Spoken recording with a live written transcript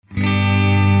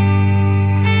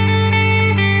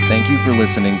you for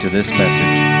listening to this message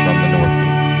from the North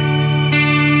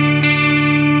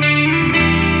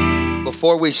Gate.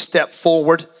 Before we step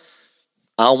forward,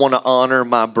 I want to honor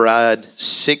my bride,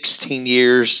 16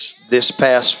 years this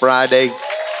past Friday.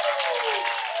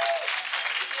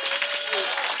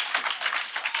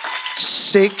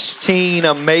 16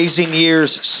 amazing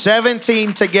years,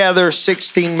 17 together,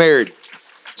 16 married.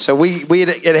 So we made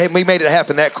it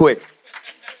happen that quick.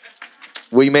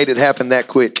 We made it happen that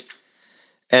quick.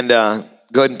 And go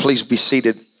ahead and please be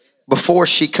seated. Before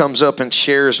she comes up and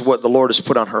shares what the Lord has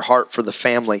put on her heart for the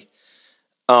family,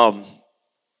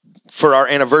 for our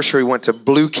anniversary, we went to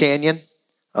Blue Canyon.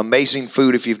 Amazing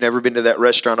food if you've never been to that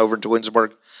restaurant over in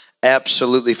Twinsburg.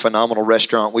 Absolutely phenomenal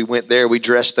restaurant. We went there, we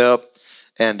dressed up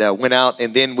and went out,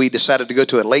 and then we decided to go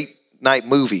to a late night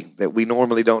movie that we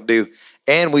normally don't do.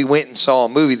 And we went and saw a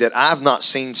movie that I've not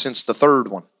seen since the third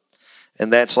one.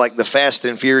 And that's like the Fast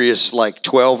and Furious, like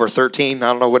 12 or 13.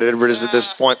 I don't know whatever it is at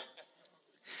this point.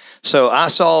 So I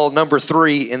saw number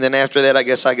 3, and then after that, I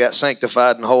guess I got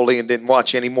sanctified and holy and didn't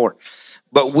watch anymore.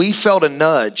 But we felt a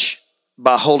nudge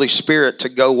by Holy Spirit to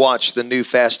go watch the new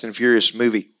Fast and Furious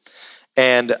movie.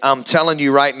 And I'm telling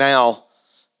you right now,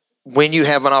 when you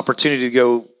have an opportunity to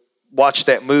go watch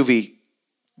that movie,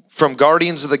 from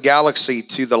Guardians of the Galaxy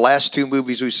to the last 2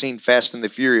 movies we've seen, Fast and the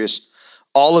Furious,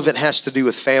 all of it has to do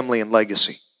with family and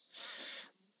legacy.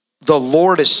 The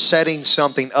Lord is setting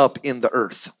something up in the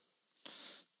earth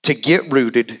to get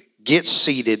rooted, get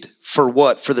seated for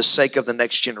what? For the sake of the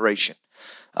next generation.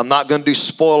 I'm not going to do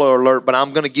spoiler alert, but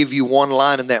I'm going to give you one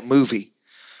line in that movie.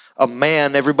 A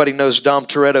man, everybody knows Dom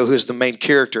Toretto, who is the main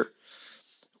character.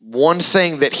 One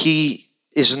thing that he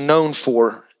is known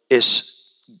for is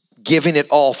giving it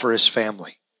all for his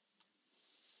family.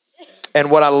 And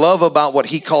what I love about what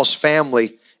he calls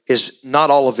family is not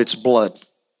all of its blood.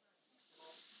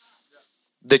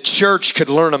 The church could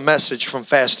learn a message from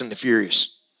Fast and the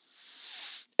Furious.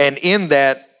 And in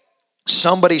that,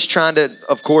 somebody's trying to,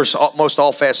 of course, most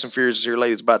all Fast and Furious is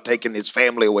related about taking his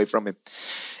family away from him.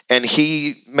 And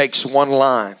he makes one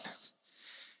line.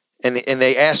 And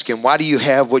they ask him, why do you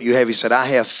have what you have? He said, I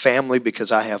have family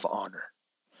because I have honor.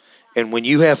 And when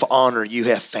you have honor, you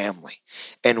have family.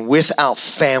 And without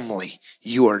family,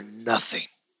 you are nothing.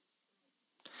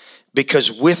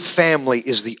 Because with family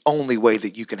is the only way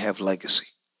that you can have legacy.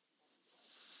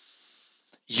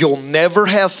 You'll never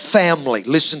have family,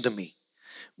 listen to me,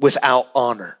 without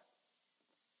honor.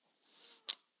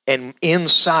 And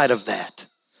inside of that,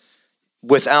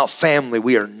 without family,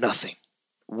 we are nothing.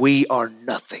 We are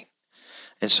nothing.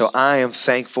 And so I am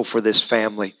thankful for this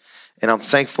family. And I'm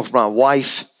thankful for my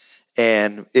wife.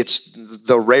 And it's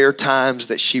the rare times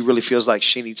that she really feels like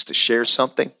she needs to share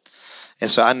something. And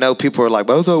so I know people are like,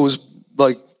 well, I thought it was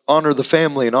like honor the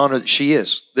family and honor. She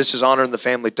is. This is honoring the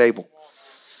family table.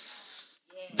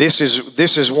 This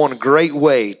is one great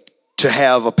way to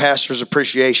have a pastor's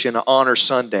appreciation, an honor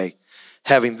Sunday,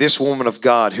 having this woman of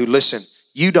God who, listen,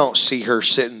 you don't see her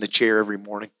sit in the chair every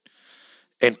morning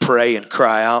and pray and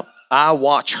cry out. I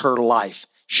watch her life.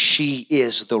 She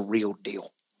is the real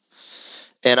deal.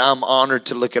 And I'm honored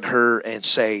to look at her and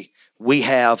say, we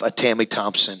have a Tammy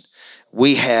Thompson.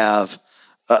 We have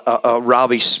a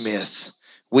Robbie Smith.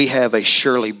 We have a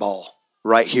Shirley Ball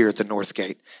right here at the North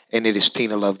Gate. And it is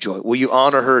Tina Lovejoy. Will you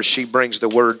honor her as she brings the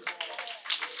word?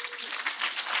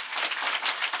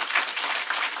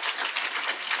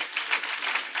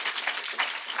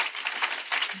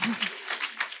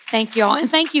 Thank you all. And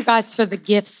thank you guys for the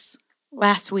gifts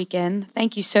last weekend.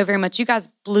 Thank you so very much. You guys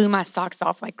blew my socks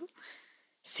off. Like,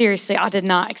 seriously, I did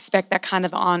not expect that kind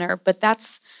of honor, but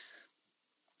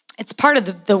it's part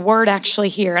of the word actually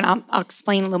here, and I'll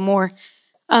explain a little more.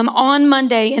 On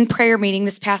Monday in prayer meeting,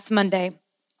 this past Monday,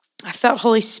 I felt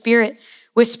Holy Spirit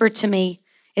whisper to me,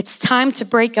 it's time to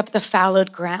break up the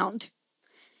fallowed ground.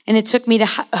 And it took me to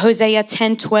Hosea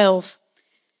 10:12.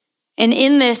 And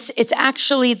in this, it's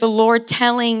actually the Lord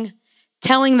telling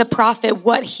the prophet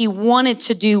what he wanted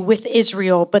to do with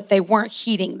Israel, but they weren't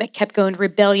heeding. They kept going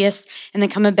rebellious and then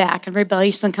coming back and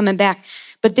rebellious and coming back.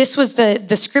 But this was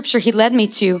the scripture he led me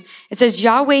to. It says,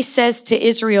 Yahweh says to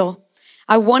Israel,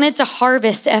 I wanted to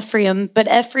harvest Ephraim, but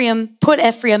put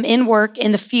Ephraim in work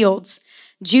in the fields,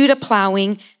 Judah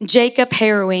plowing, Jacob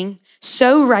harrowing,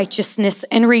 sow righteousness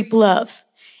and reap love.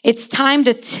 It's time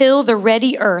to till the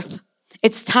ready earth.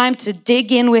 It's time to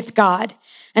dig in with God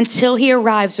until he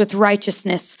arrives with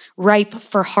righteousness ripe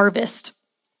for harvest.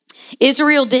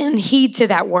 Israel didn't heed to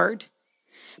that word,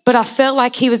 but I felt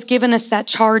like he was giving us that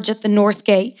charge at the North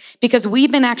Gate because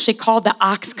we've been actually called the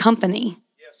Ox Company,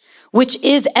 which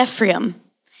is Ephraim.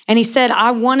 And he said,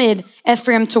 I wanted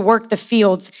Ephraim to work the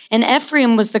fields. And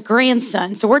Ephraim was the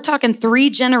grandson. So we're talking 3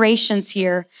 generations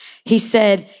here. He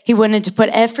said he wanted to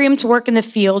put Ephraim to work in the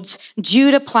fields,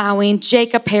 Judah plowing,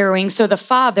 Jacob harrowing. So the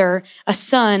father, a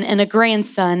son, and a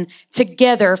grandson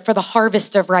together for the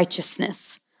harvest of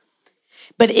righteousness.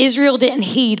 But Israel didn't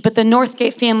heed, but the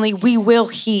Northgate family, we will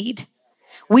heed.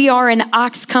 We are an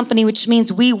ox company, which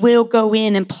means we will go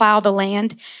in and plow the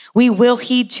land. We will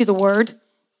heed to the word.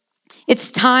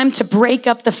 It's time to break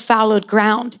up the fallowed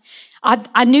ground.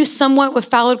 I knew somewhat what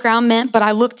fallowed ground meant, but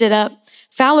I looked it up.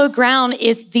 Fallowed ground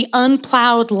is the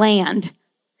unplowed land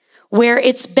where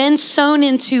it's been sown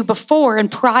into before in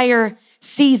prior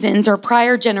seasons or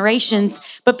prior generations,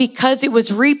 but because it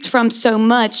was reaped from so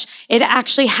much, it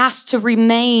actually has to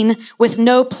remain with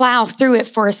no plow through it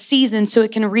for a season so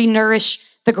it can re-nourish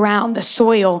the ground, the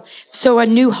soil, so a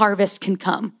new harvest can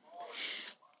come.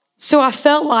 So I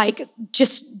felt like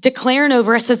just declaring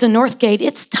over us as a Northgate,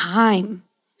 it's time.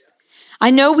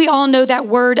 I know we all know that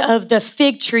word of the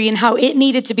fig tree and how it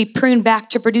needed to be pruned back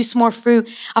to produce more fruit.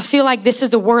 I feel like this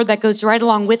is a word that goes right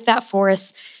along with that for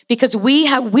us because we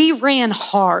ran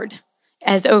hard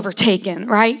as Overtaken,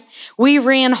 right? We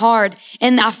ran hard.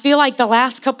 And I feel like the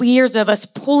last couple of years of us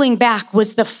pulling back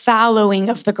was the fallowing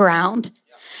of the ground.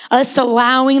 Us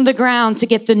allowing the ground to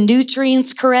get the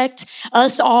nutrients correct,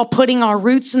 us all putting our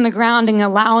roots in the ground and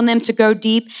allowing them to go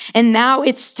deep. And now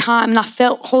it's time, and I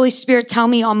felt Holy Spirit tell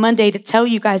me on Monday to tell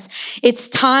you guys, it's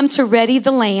time to ready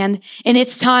the land and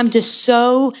it's time to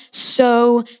sow.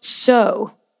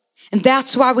 And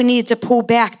that's why we needed to pull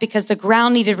back because the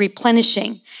ground needed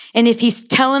replenishing. And if he's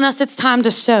telling us it's time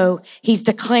to sow, he's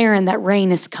declaring that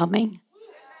rain is coming.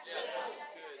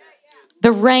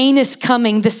 The rain is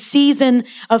coming. The season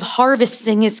of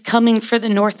harvesting is coming for the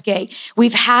Northgate.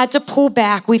 We've had to pull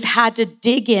back. We've had to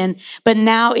dig in, but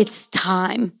now it's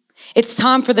time. It's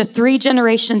time for the 3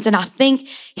 generations. And I think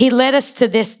he led us to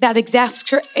that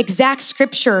exact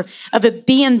scripture of it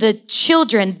being the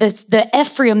children, the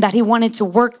Ephraim that he wanted to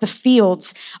work the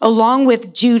fields along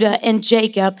with Judah and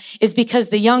Jacob is because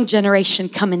the young generation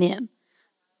coming in.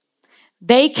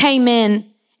 They came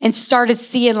in and started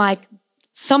seeing like,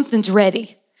 something's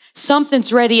ready.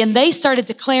 Something's ready. And they started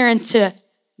declaring to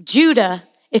Judah,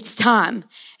 it's time.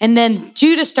 And then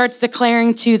Judah starts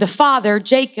declaring to the father,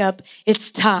 Jacob,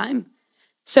 it's time.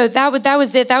 So that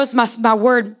was it. That was my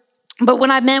word. But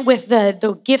when I meant with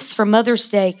the gifts for Mother's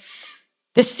Day,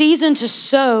 the season to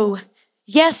sow,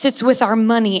 yes, it's with our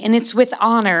money and it's with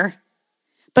honor.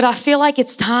 But I feel like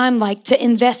it's time to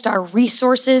invest our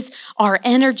resources, our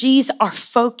energies, our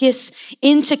focus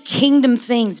into kingdom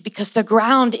things because the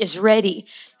ground is ready.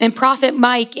 And Prophet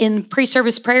Mike in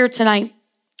pre-service prayer tonight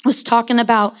was talking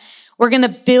about we're going to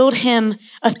build him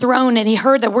a throne. And he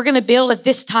heard that we're going to build it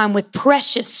this time with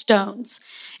precious stones.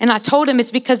 And I told him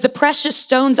it's because the precious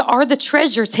stones are the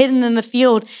treasures hidden in the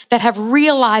field that have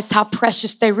realized how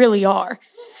precious they really are.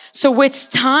 So it's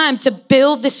time to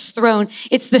build this throne.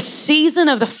 It's the season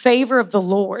of the favor of the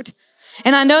Lord.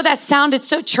 And I know that sounded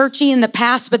so churchy in the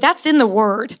past, but that's in the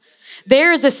word.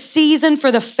 There is a season for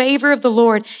the favor of the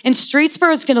Lord. And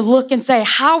Streetsboro is going to look and say,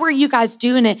 how are you guys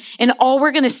doing it? And all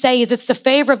we're going to say is it's the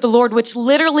favor of the Lord, which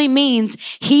literally means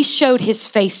he showed his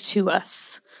face to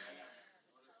us.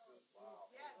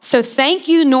 So thank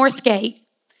you, Northgate,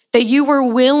 that you were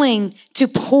willing to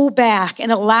pull back and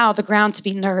allow the ground to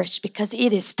be nourished because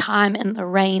it is time and the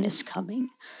rain is coming.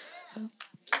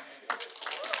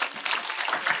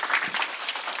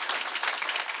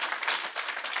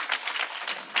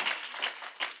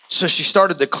 So she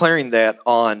started declaring that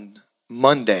on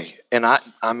Monday. And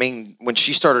I mean, when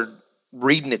she started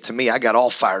reading it to me, I got all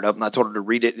fired up and I told her to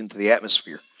read it into the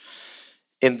atmosphere.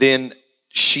 And then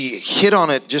she hit on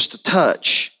it just a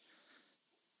touch.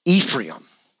 Ephraim.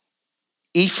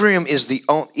 Ephraim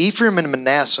and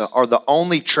Manasseh are the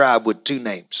only tribe with 2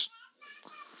 names.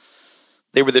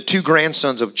 They were the 2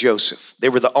 grandsons of Joseph. They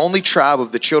were the only tribe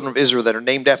of the children of Israel that are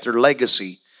named after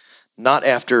legacy, not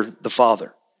after the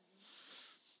father.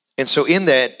 And so in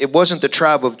that, it wasn't the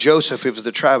tribe of Joseph, it was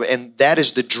the tribe, and that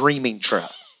is the dreaming tribe.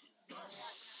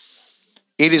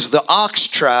 It is the ox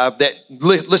tribe that,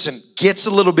 listen, gets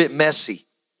a little bit messy.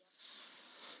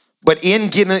 But in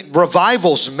getting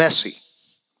revival's messy.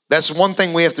 That's one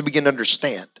thing we have to begin to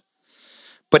understand.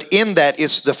 But in that,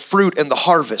 it's the fruit and the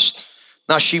harvest.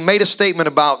 Now, she made a statement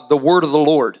about the word of the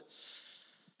Lord.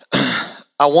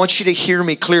 I want you to hear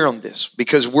me clear on this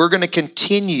because we're going to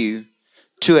continue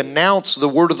to announce the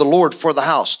word of the Lord for the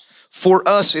house. For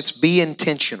us, it's be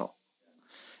intentional.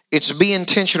 It's be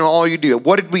intentional all you do.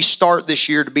 What did we start this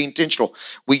year to be intentional?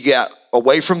 We got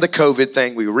away from the COVID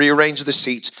thing. We rearranged the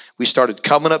seats. We started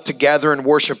coming up to gather and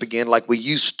worship again like we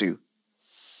used to.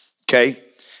 Okay?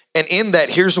 And in that,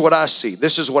 here's what I see.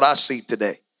 This is what I see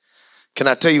today. Can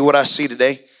I tell you what I see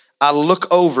today? I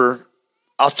look over.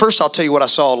 First, I'll tell you what I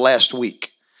saw last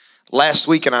week. Last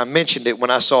week, and I mentioned it when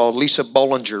I saw Lisa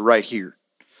Bollinger right here.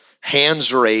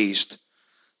 Hands raised,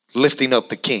 lifting up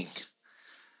the King.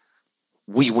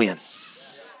 We win.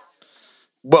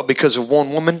 What, because of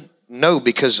one woman? No,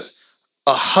 because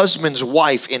a husband's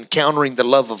wife encountering the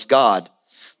love of God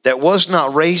that was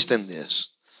not raised in this.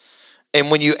 And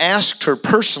when you asked her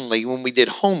personally, when we did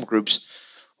home groups,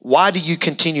 why do you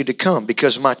continue to come?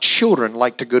 Because my children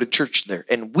like to go to church there.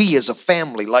 And we as a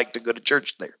family like to go to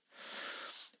church there.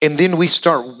 And then we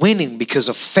start winning because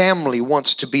a family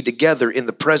wants to be together in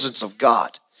the presence of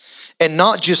God. And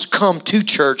not just come to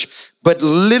church, but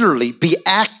literally be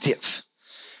active.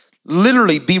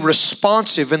 Literally be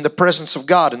responsive in the presence of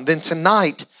God. And then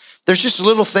tonight, there's just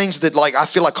little things that like I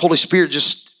feel like Holy Spirit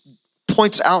just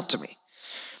points out to me.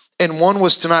 And one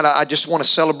was tonight, I just want to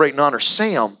celebrate and honor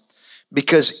Sam,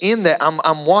 because in that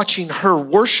I'm watching her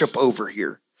worship over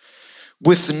here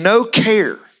with no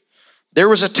care. There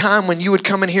was a time when you would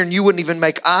come in here and you wouldn't even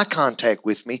make eye contact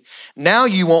with me. Now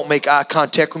you won't make eye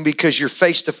contact with me because you're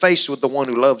face to face with the one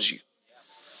who loves you.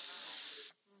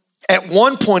 At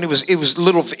one point, it was a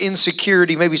little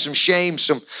insecurity, maybe some shame,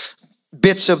 some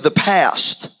bits of the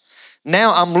past.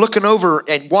 Now I'm looking over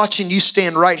and watching you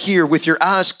stand right here with your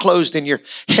eyes closed and your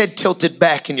head tilted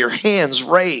back and your hands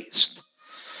raised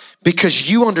because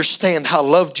you understand how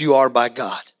loved you are by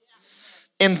God.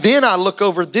 And then I look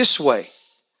over this way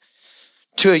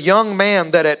to a young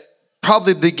man that at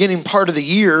probably the beginning part of the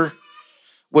year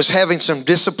was having some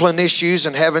discipline issues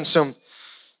and having some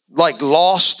like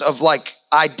lost of like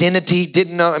identity,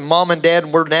 didn't know, and mom and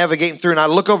dad were navigating through. And I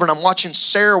look over and I'm watching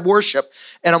Sarah worship,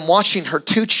 and I'm watching her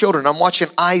two children. I'm watching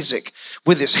Isaac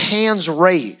with his hands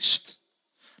raised,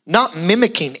 not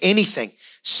mimicking anything,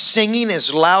 singing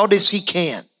as loud as he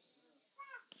can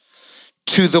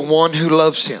to the one who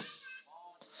loves him.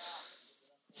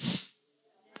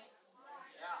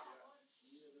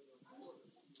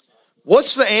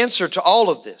 What's the answer to all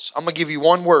of this? I'm going to give you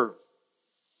one word.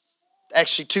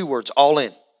 Actually, two words, all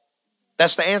in.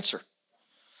 That's the answer.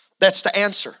 That's the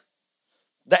answer.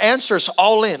 The answer is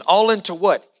all in. All into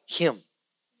what? Him.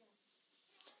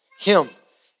 Him.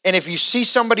 And if you see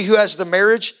somebody who has the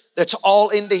marriage that's all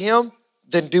into him,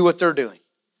 then do what they're doing.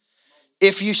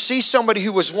 If you see somebody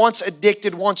who was once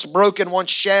addicted, once broken,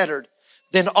 once shattered,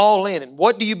 then all in. And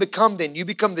what do you become then? You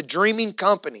become the dreaming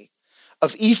company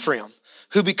of Ephraim,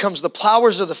 who becomes the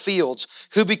plowers of the fields,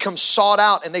 who becomes sought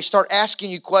out, and they start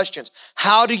asking you questions.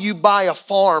 How do you buy a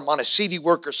farm on a city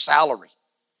worker's salary?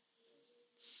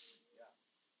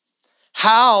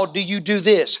 How do you do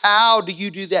this? How do you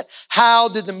do that? How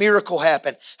did the miracle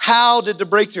happen? How did the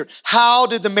breakthrough? How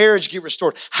did the marriage get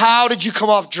restored? How did you come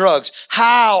off drugs?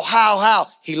 How?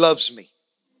 He loves me.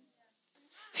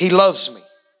 He loves me.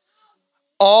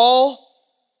 All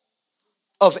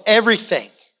of everything.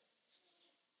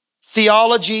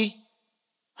 Theology,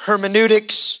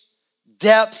 hermeneutics,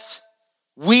 depth,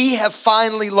 we have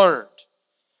finally learned.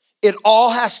 It all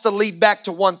has to lead back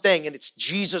to one thing, and it's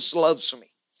Jesus loves me.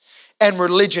 And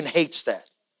religion hates that.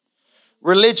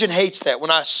 Religion hates that.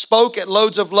 When I spoke at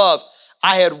Loads of Love,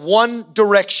 I had one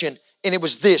direction, and it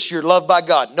was this: you're loved by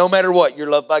God. No matter what, you're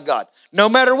loved by God. No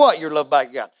matter what, you're loved by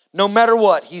God. No matter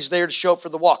what, He's there to show up for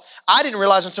the walk. I didn't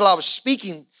realize until I was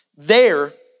speaking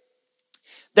there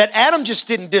that Adam just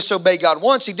didn't disobey God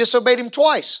once, he disobeyed him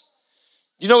twice.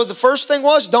 You know what the first thing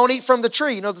was? Don't eat from the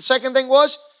tree. You know what the second thing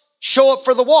was? Show up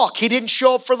for the walk. He didn't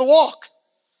show up for the walk.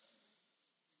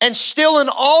 And still in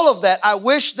all of that, I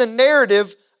wish the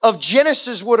narrative of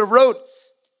Genesis would have wrote,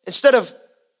 instead of,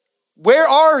 where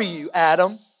are you,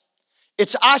 Adam?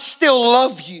 It's, I still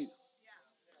love you.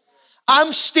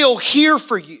 I'm still here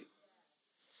for you.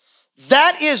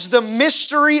 That is the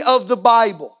mystery of the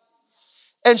Bible.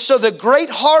 And so the great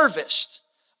harvest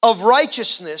of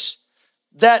righteousness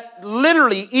that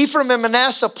literally Ephraim and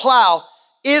Manasseh plow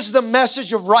is the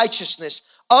message of righteousness,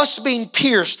 us being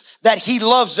pierced, that He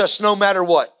loves us no matter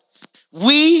what.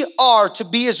 We are to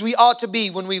be as we ought to be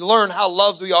when we learn how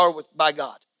loved we are by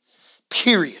God.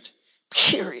 Period.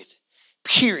 Period.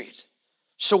 Period.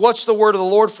 So what's the word of the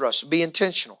Lord for us? Be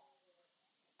intentional.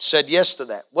 Said yes to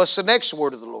that. What's the next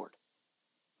word of the Lord?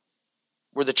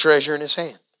 We're the treasure in His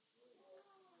hand.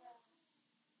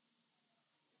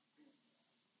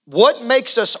 What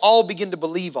makes us all begin to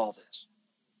believe all this?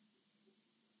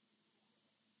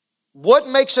 What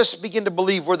makes us begin to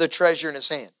believe we're the treasure in His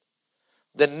hand?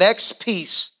 The next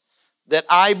piece that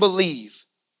I believe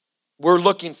we're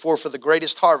looking for the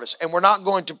greatest harvest. And we're not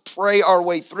going to pray our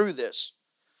way through this.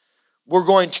 We're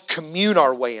going to commune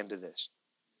our way into this.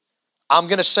 I'm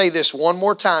going to say this one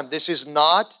more time. This is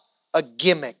not a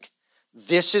gimmick.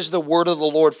 This is the word of the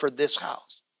Lord for this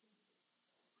house.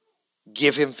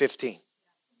 Give him 15.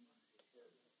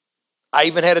 I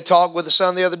even had a talk with a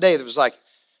son the other day that was like,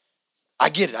 I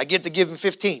get it. I get to give him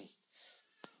 15.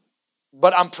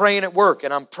 But I'm praying at work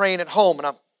and I'm praying at home.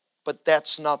 But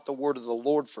that's not the word of the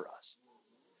Lord for us.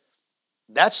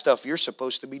 That's stuff you're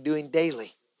supposed to be doing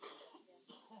daily.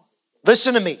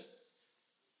 Listen to me.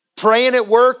 Praying at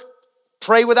work,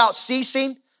 pray without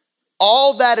ceasing.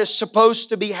 All that is supposed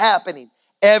to be happening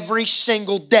every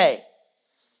single day.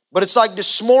 But it's like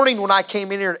this morning when I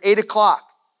came in here at 8 o'clock.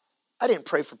 I didn't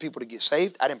pray for people to get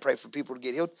saved. I didn't pray for people to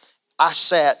get healed. I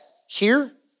sat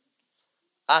here.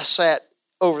 I sat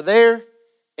over there.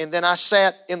 And then I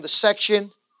sat in the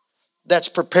section that's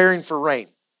preparing for rain.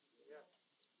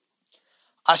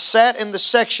 I sat in the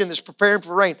section that's preparing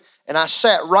for rain. And I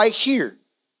sat right here.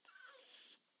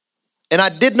 And I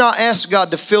did not ask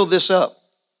God to fill this up.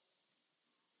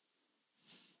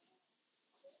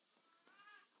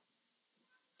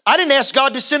 I didn't ask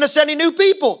God to send us any new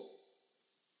people.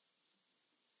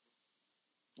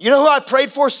 You know who I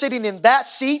prayed for sitting in that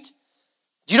seat?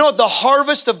 Do you know what the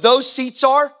harvest of those seats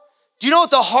are? Do you know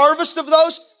what the harvest of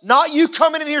those? Not you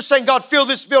coming in here saying, God, fill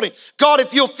this building. God,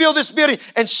 if you'll fill this building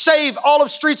and save all of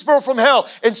Streetsboro from hell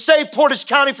and save Portage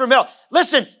County from hell.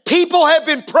 Listen, people have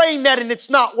been praying that and it's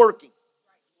not working.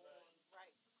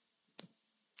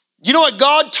 You know what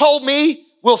God told me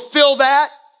will fill that?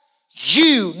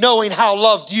 You knowing how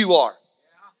loved you are.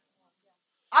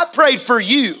 I prayed for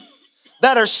you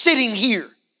that are sitting here,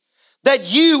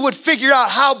 that you would figure out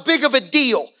how big of a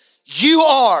deal you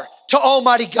are to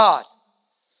Almighty God.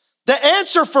 The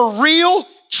answer for real,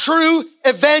 true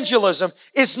evangelism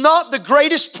is not the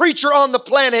greatest preacher on the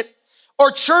planet, or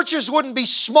churches wouldn't be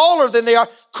smaller than they are.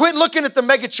 Quit looking at the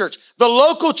mega church. The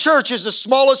local church is the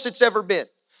smallest it's ever been.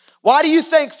 Why do you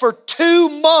think for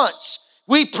 2 months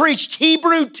we preached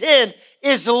Hebrew 10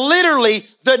 is literally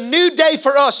the new day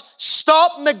for us?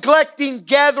 Stop neglecting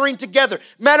gathering together.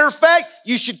 Matter of fact,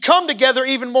 you should come together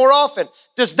even more often.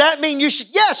 Does that mean you should?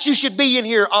 Yes, you should be in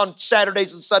here on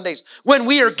Saturdays and Sundays when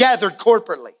we are gathered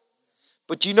corporately.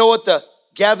 But you know what the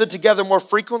gathered together more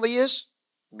frequently is?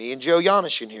 Me and Joe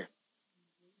Yanish in here.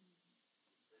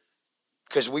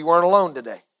 Because we weren't alone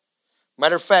today.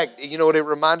 Matter of fact, you know what it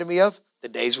reminded me of? The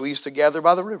days we used to gather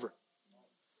by the river.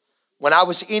 When I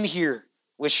was in here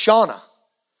with Shauna,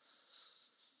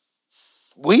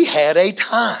 we had a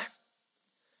time.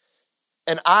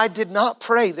 And I did not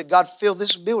pray that God fill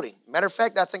this building. Matter of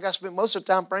fact, I think I spent most of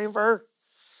the time praying for her.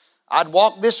 I'd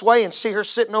walk this way and see her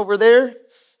sitting over there.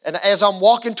 And as I'm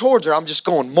walking towards her, I'm just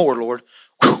going, more, Lord.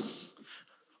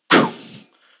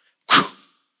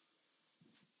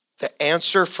 The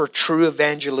answer for true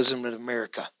evangelism in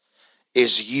America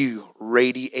is you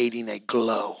radiating a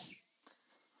glow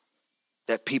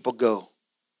that people go,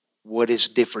 what is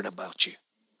different about you?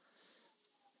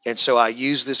 And so I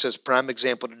use this as a prime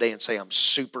example today and say, I'm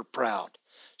super proud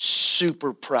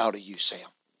of you, Sam.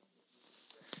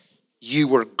 You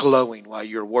were glowing while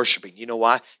you were worshiping. You know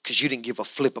why? Because you didn't give a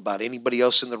flip about anybody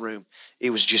else in the room. It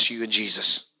was just you and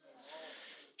Jesus.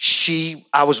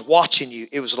 I was watching you.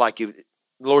 It was like the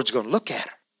Lord's going, look at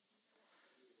her.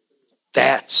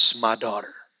 That's my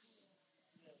daughter.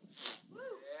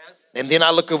 And then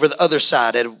I look over the other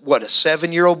side at a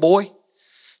 7-year-old boy?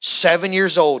 7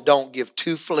 years old, don't give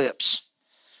 2 flips.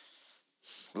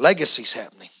 Legacy's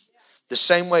happening. The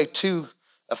same way a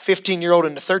 15-year-old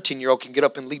and a 13-year-old can get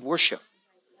up and lead worship.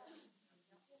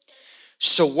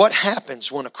 So what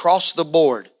happens when across the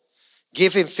board,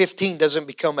 give him 15 doesn't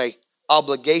become a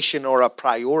obligation or a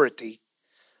priority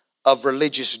of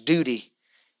religious duty?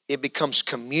 It becomes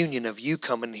communion of you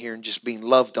coming here and just being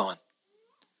loved on.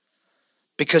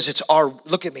 Because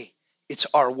look at me, it's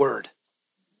our word.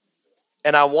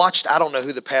 And I don't know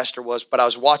who the pastor was, but I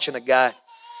was watching a guy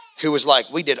who was like,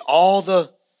 we did all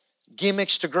the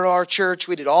gimmicks to grow our church.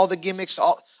 We did all the gimmicks,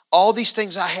 all these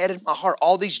things I had in my heart,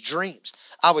 all these dreams.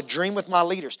 I would dream with my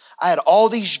leaders. I had all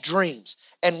these dreams,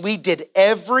 and we did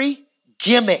every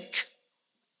gimmick.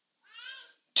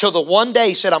 Till the one day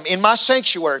he said, I'm in my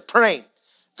sanctuary praying,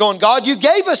 going, God, you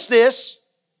gave us this,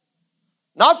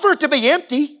 not for it to be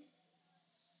empty.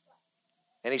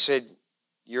 And he said,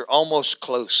 you're almost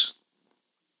close.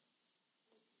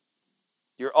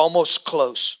 You're almost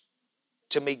close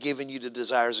to me giving you the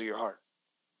desires of your heart.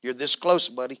 You're this close,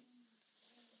 buddy.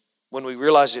 When we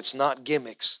realize it's not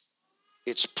gimmicks,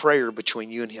 it's prayer between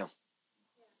you and him.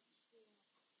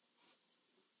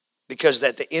 Because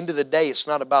at the end of the day, it's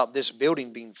not about this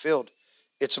building being filled.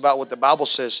 It's about what the Bible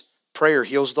says, prayer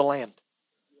heals the land.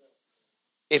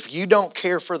 If you don't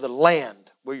care for the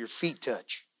land where your feet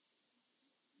touch,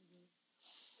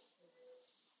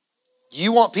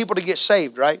 you want people to get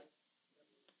saved, right?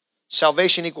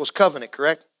 Salvation equals covenant,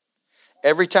 correct?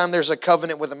 Every time there's a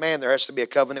covenant with a man, there has to be a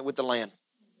covenant with the land.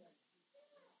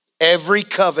 Every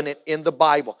covenant in the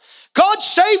Bible. God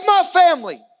save my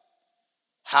family.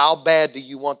 How bad do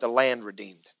you want the land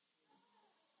redeemed?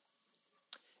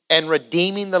 And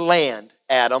redeeming the land,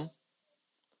 Adam,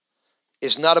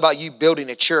 is not about you building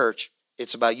a church.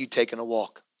 It's about you taking a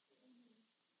walk.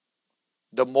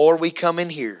 The more we come in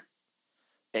here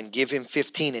and give him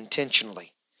 15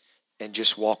 intentionally and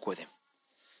just walk with him.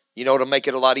 You know what'll make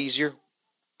it a lot easier?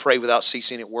 Pray without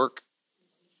ceasing at work.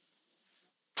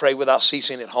 Pray without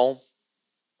ceasing at home.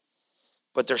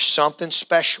 But there's something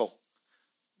special.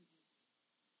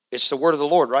 It's the word of the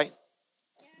Lord, right?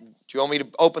 Do you want me to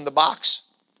open the box?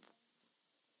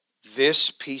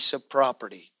 This piece of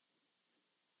property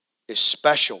is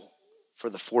special for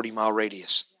the 40-mile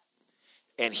radius.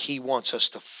 And he wants us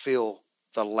to fill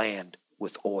the land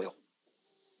with oil.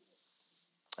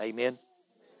 Amen.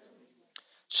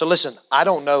 So listen, I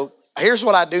don't know. Here's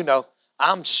what I do know.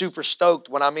 I'm super stoked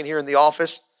when I'm in here in the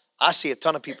office. I see a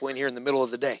ton of people in here in the middle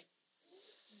of the day.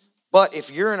 But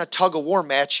if you're in a tug of war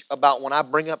match about when I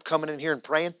bring up coming in here and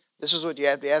praying, this is what you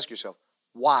have to ask yourself.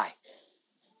 Why?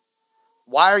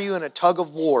 Why are you in a tug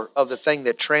of war of the thing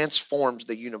that transforms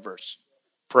the universe?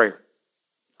 Prayer.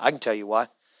 I can tell you why.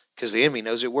 Because the enemy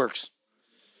knows it works.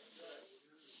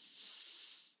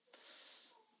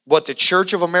 What the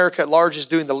Church of America at large is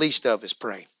doing the least of is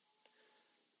praying.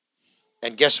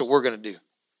 And guess what we're going to do?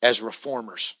 As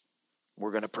reformers,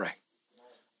 we're going to pray.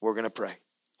 We're going to pray.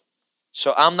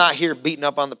 So I'm not here beating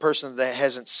up on the person that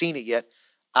hasn't seen it yet.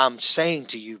 I'm saying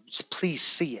to you, please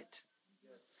see it.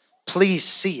 Please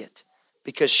see it.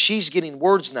 Because she's getting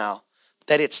words now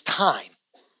that it's time.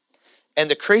 And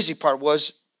the crazy part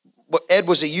was, Ed,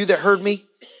 was it you that heard me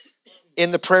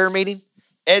in the prayer meeting?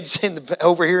 Ed's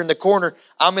over here in the corner.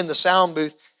 I'm in the sound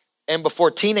booth. And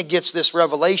before Tina gets this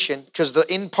revelation, because the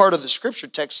end part of the scripture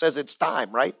text says it's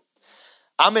time, right?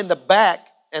 I'm in the back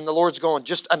and the Lord's going,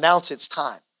 just announce it's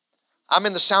time. I'm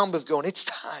in the sound booth going, it's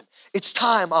time. It's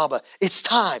time, Abba. It's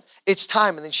time. It's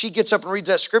time. And then she gets up and reads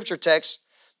that scripture text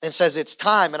and says it's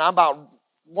time. And I about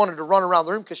wanted to run around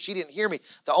the room because she didn't hear me.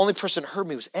 The only person that heard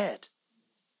me was Ed.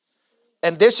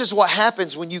 And this is what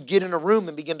happens when you get in a room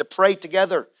and begin to pray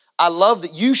together. I love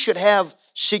that you should have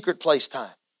secret place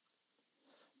time.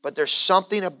 But there's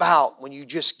something about when you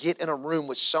just get in a room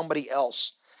with somebody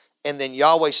else and then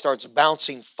Yahweh starts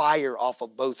bouncing fire off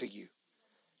of both of you.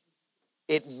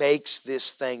 It makes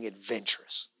this thing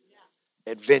adventurous.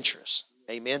 Adventurous.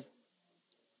 Amen.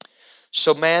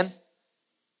 So man,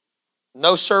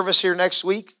 no service here next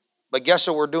week, but guess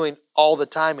what we're doing all the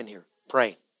time in here?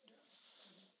 Praying.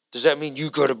 Does that mean you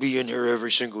got to be in here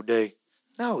every single day?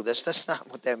 No, that's not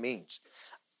what that means.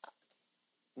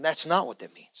 That's not what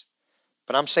that means.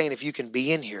 But I'm saying if you can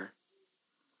be in here,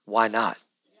 why not?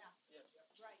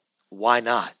 Why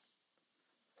not?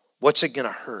 What's it going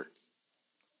to hurt?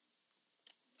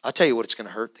 I'll tell you what it's going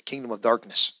to hurt. The kingdom of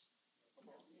darkness.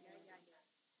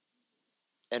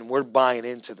 And we're buying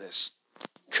into this.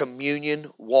 Communion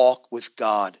walk with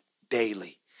God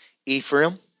daily.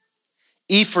 Ephraim,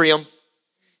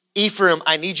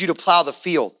 I need you to plow the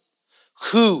field.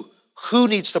 Who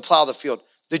needs to plow the field?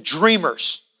 The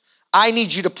dreamers. I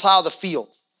need you to plow the field.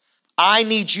 I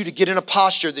need you to get in a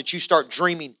posture that you start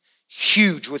dreaming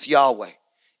huge with Yahweh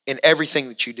in everything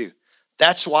that you do.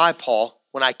 That's why, Paul,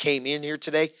 when I came in here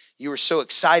today, you were so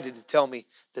excited to tell me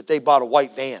that they bought a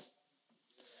white van.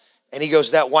 And he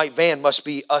goes, that white van must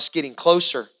be us getting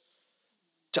closer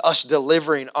to us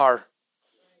delivering our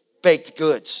baked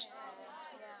goods.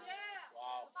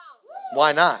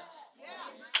 Why not?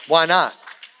 Why not?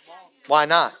 Why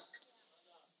not?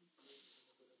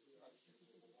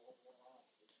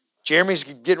 Jeremy's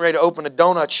getting ready to open a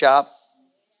donut shop.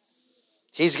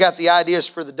 He's got the ideas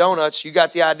for the donuts. You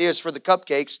got the ideas for the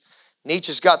cupcakes.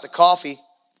 Nietzsche's got the coffee.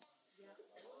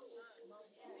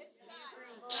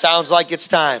 Sounds like it's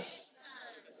time.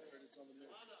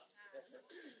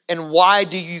 And why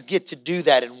do you get to do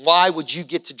that? And why would you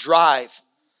get to drive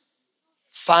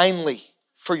finally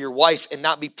for your wife and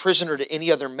not be prisoner to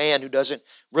any other man who doesn't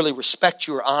really respect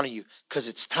you or honor you? Because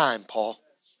it's time, Paul.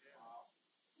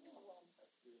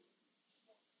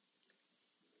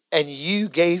 And you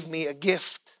gave me a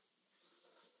gift.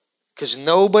 Because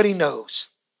nobody knows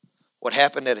what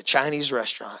happened at a Chinese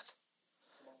restaurant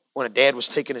when a dad was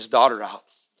taking his daughter out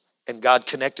And God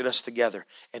connected us together.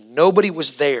 And nobody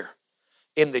was there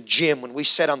in the gym when we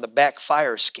sat on the back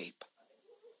fire escape.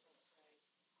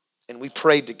 And we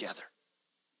prayed together.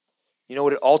 You know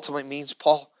what it ultimately means,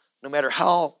 Paul? No matter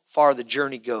how far the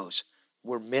journey goes,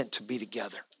 we're meant to be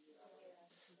together.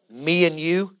 Me and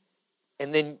you,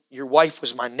 and then your wife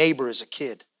was my neighbor as a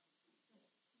kid.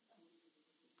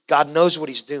 God knows what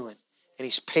He's doing, and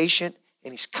He's patient,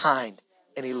 and He's kind,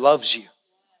 and He loves you,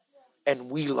 and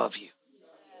we love you.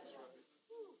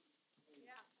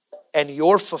 And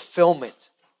your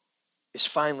fulfillment is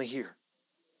finally here.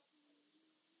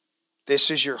 This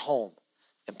is your home.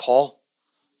 And Paul,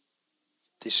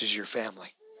 this is your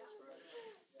family.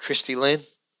 Christy Lynn,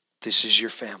 this is your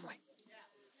family.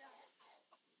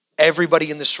 Everybody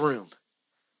in this room,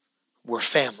 we're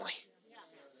family.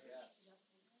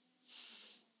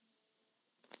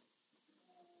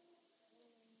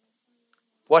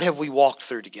 What have we walked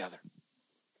through together?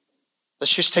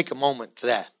 Let's just take a moment to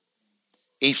that.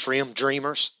 Ephraim,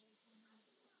 dreamers.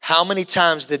 How many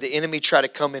times did the enemy try to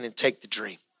come in and take the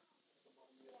dream?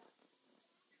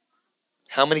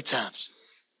 How many times?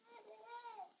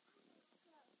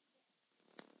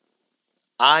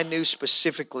 I knew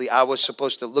specifically I was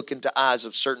supposed to look into eyes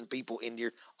of certain people in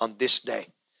here on this day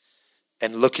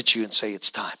and look at you and say,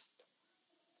 it's time.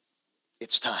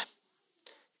 It's time.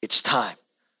 It's time.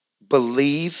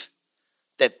 Believe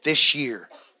that this year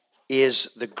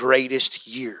is the greatest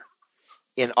year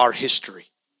in our history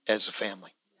as a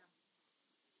family.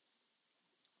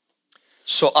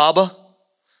 So Abba,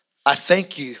 I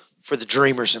thank you for the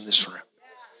dreamers in this room.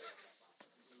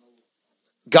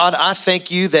 God, I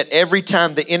thank you that every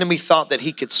time the enemy thought that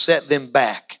he could set them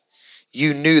back,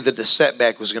 you knew that the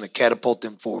setback was going to catapult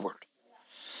them forward.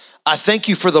 I thank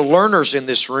you for the learners in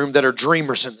this room that are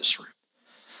dreamers in this room.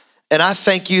 And I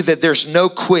thank you that there's no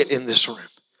quit in this room.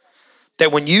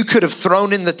 That when you could have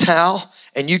thrown in the towel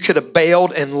and you could have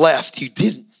bailed and left, you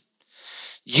didn't.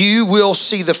 You will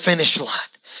see the finish line.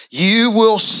 You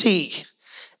will see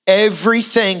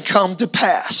everything come to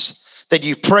pass that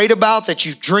you've prayed about, that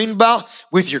you've dreamed about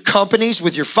with your companies,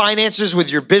 with your finances,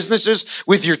 with your businesses,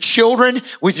 with your children,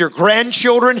 with your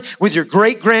grandchildren, with your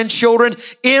great-grandchildren.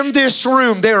 In this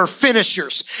room, there are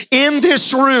finishers. In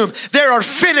this room, there are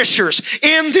finishers.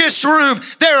 In this room,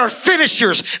 there are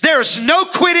finishers. There is no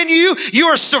quit in you. You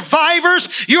are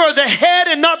survivors. You are the head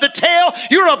and not the tail.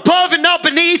 You're above and not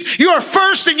beneath. You are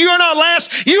first and you are not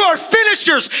last. You are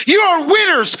finishers. You are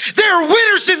winners. There are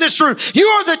winners in this room. You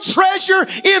are the treasure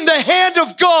in the hand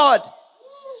of God.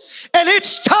 And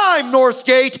it's time,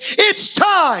 Northgate. It's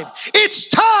time. It's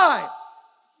time.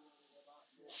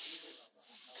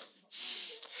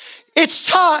 It's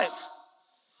time.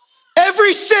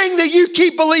 Everything that you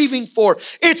keep believing for,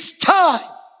 it's time.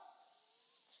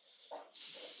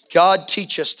 God,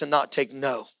 teach us to not take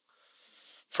no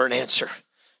for an answer,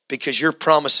 because your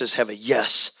promises have a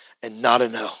yes and not a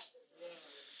no.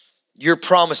 Your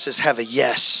promises have a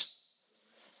yes.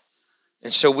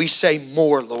 And so we say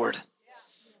more, Lord.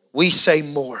 We say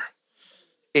more.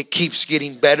 It keeps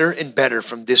getting better and better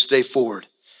from this day forward.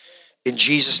 In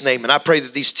Jesus' name. And I pray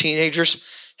that these teenagers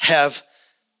have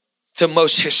the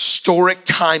most historic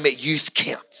time at youth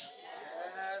camp.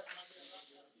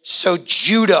 So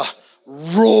Judah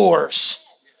roars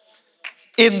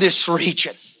in this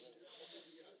region.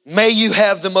 May you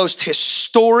have the most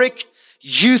historic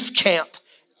youth camp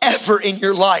ever in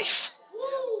your life.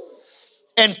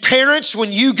 And parents,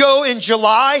 when you go in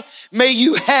July, may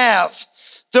you have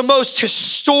the most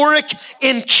historic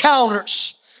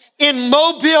encounters in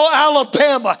Mobile,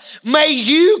 Alabama. May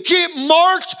you get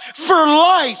marked for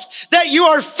life that you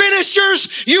are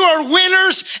finishers, you are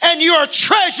winners, and you are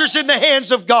treasures in the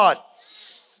hands of God.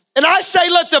 And I say,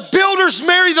 let the builders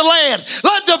marry the land.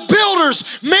 Let the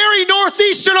builders marry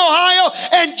Northeastern Ohio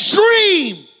and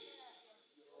dream.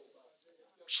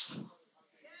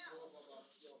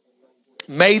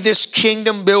 May this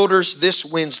Kingdom Builders this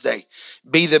Wednesday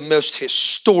be the most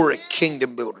historic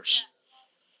Kingdom Builders.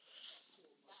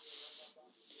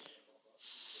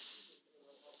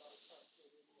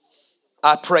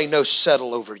 I pray no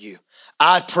settle over you.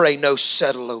 I pray no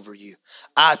settle over you.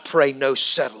 I pray no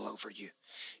settle over you.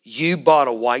 You bought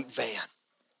a white van.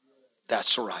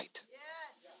 That's right.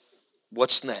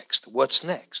 What's next? What's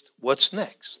next? What's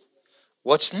next?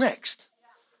 What's next?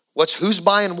 Who's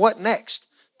buying what next?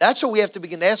 That's what we have to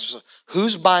begin to ask ourselves.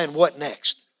 Who's buying what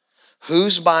next?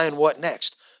 Who's buying what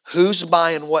next? Who's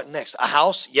buying what next? A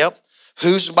house? Yep.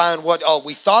 Who's buying what? Oh,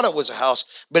 we thought it was a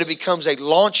house, but it becomes a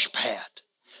launch pad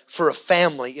for a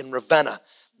family in Ravenna.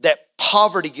 That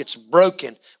poverty gets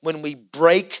broken when we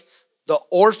break the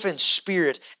orphan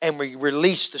spirit and we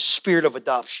release the spirit of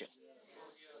adoption.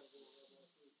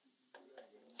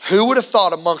 Who would have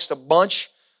thought amongst a bunch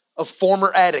of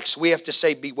former addicts, we have to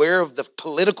say, beware of the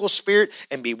political spirit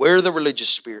and beware of the religious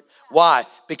spirit. Why?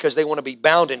 Because they want to be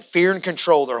bound in fear and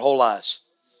control their whole lives.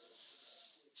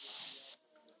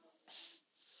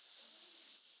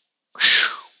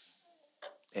 Whew.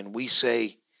 And we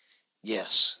say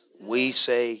yes. We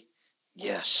say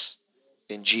yes.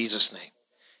 In Jesus' name.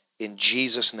 In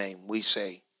Jesus' name, we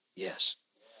say yes.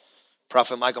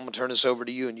 Prophet Mike, I'm going to turn this over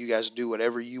to you, and you guys do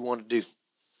whatever you want to do.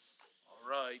 All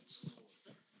right.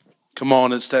 Come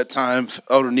on, it's that time.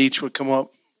 Elder Nietzsche would come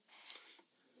up.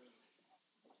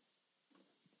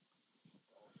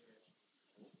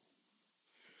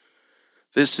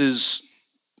 This is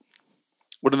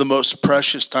one of the most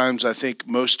precious times I think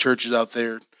most churches out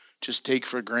there just take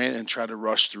for granted and try to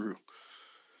rush through.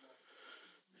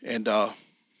 And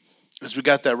as we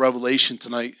got that revelation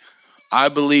tonight, I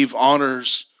believe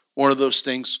honor's one of those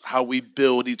things, how we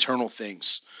build eternal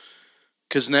things.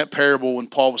 Because in that parable, when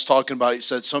Paul was talking about it, he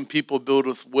said some people build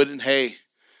with wood and hay,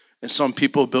 and some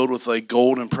people build with like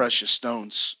gold and precious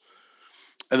stones.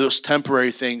 And those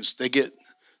temporary things,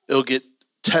 it'll get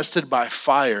tested by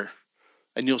fire,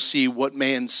 and you'll see what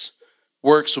man's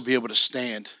works will be able to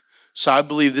stand. So I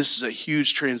believe this is a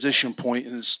huge transition point,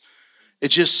 and it's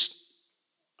just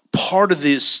part of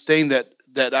this thing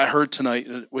that I heard tonight,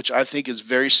 which I think is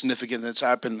very significant that's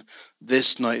happened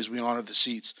this night as we honor the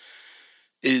seats,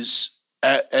 is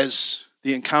as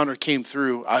the encounter came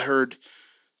through, I heard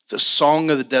the song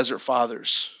of the Desert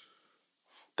Fathers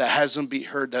that hasn't been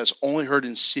heard, that's only heard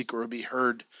in secret, will be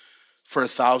heard for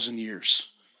 1,000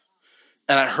 years.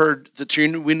 And I heard the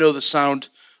tune, we know the sound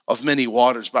of many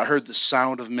waters, but I heard the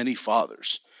sound of many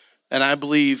fathers. And I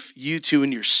believe you two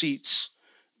in your seats,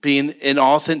 being in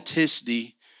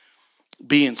authenticity,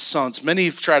 being sons. Many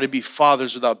have tried to be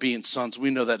fathers without being sons. We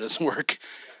know that doesn't work.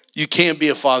 You can't be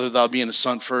a father without being a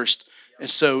son first. And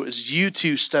so as you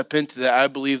two step into that, I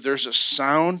believe there's a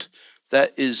sound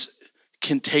that is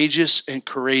contagious and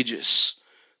courageous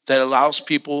that allows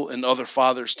people and other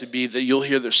fathers to be, that you'll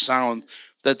hear the sound,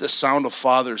 that the sound of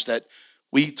fathers that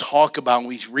we talk about and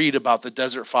we read about, the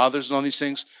Desert Fathers and all these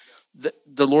things,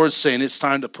 the Lord's saying it's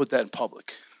time to put that in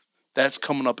public. That's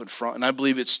coming up in front. And I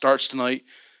believe it starts tonight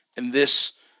in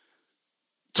this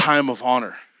time of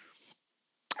honor.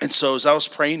 And so as I was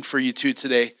praying for you two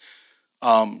today,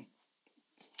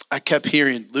 I kept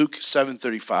hearing Luke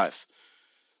 7:35,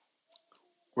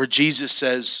 where Jesus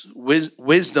says,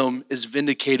 wisdom is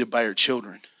vindicated by her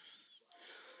children.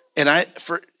 And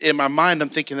in my mind, I'm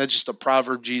thinking that's just a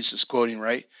proverb Jesus quoting,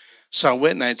 right? So I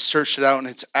went and I searched it out, and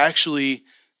it's actually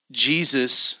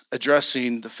Jesus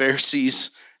addressing the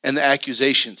Pharisees and the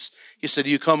accusations. He said,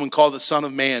 you come and call the Son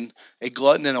of Man a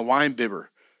glutton and a winebibber,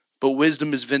 but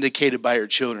wisdom is vindicated by her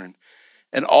children.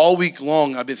 And all week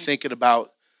long, I've been thinking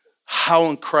about how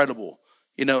incredible.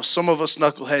 You know, some of us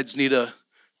knuckleheads need to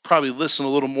probably listen a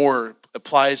little more,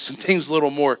 apply some things a little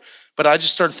more. But I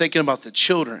just started thinking about the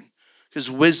children, because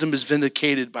wisdom is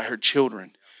vindicated by her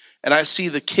children. And I see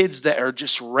the kids that are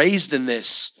just raised in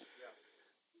this.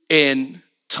 And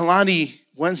Talani,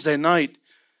 Wednesday night,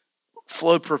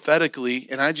 flowed prophetically.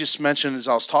 And I just mentioned as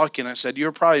I was talking, I said,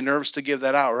 you're probably nervous to give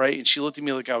that out, right? And she looked at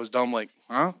me like I was dumb, like,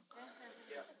 huh?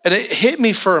 And it hit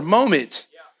me for a moment.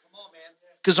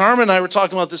 Because Armin and I were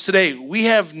talking about this today.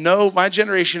 My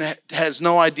generation has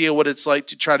no idea what it's like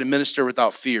to try to minister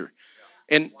without fear.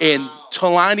 And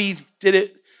Talani did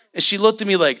it. And she looked at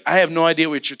me like, I have no idea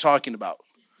what you're talking about.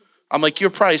 I'm like, you're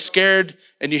probably scared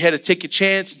and you had to take a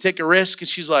chance and take a risk. And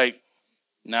she's like,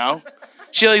 no.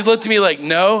 She looked at me like,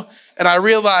 no. And I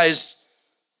realized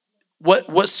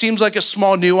what seems like a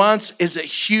small nuance is a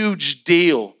huge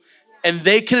deal. And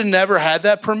they could have never had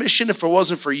that permission if it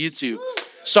wasn't for you two.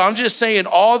 So I'm just saying,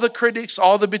 all the critics,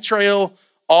 all the betrayal,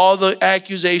 all the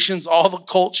accusations, all the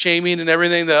cult shaming and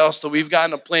everything else that we've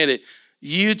gotten planted,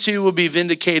 you two will be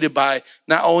vindicated by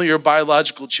not only your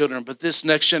biological children, but this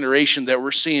next generation that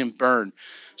we're seeing burn.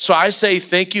 So I say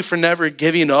thank you for never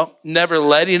giving up, never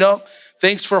letting up.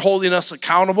 Thanks for holding us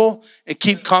accountable and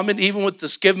keep coming, even with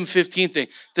this Give 'em 15 thing,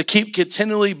 to keep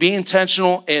continually be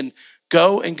intentional and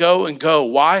go and go and go.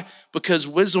 Why? Because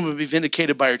wisdom will be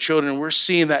vindicated by her children. We're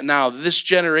seeing that now. This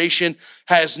generation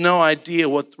has no idea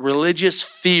what religious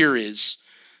fear is.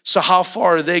 So how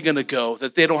far are they going to go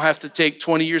that they don't have to take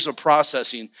 20 years of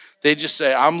processing? They just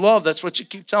say, I'm loved. That's what you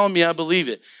keep telling me. I believe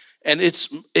it. And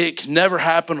it can never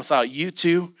happen without you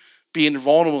two being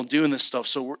vulnerable and doing this stuff.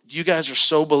 So you guys are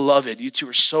so beloved. You two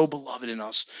are so beloved in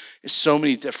us in so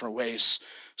many different ways.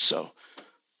 So,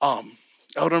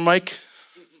 Elder Mike.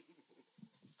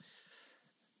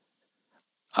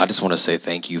 I just want to say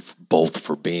thank you both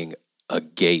for being a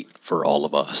gate for all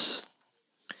of us.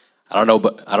 I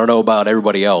don't know about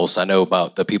everybody else. I know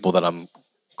about the people that I'm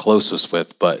closest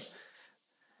with, but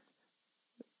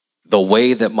the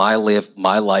way that my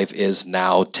life is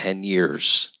now 10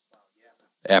 years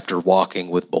after walking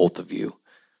with both of you,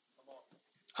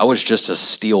 I was just a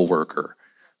steel worker,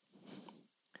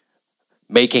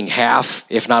 making half,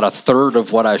 if not a third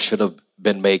of what I should have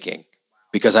been making,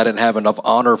 because I didn't have enough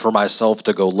honor for myself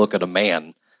to go look at a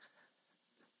man,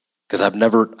 because I'd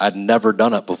never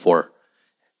done it before,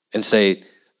 and say,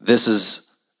 this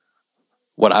is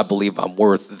what I believe I'm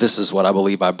worth. This is what I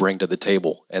believe I bring to the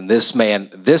table. And this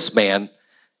man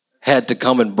had to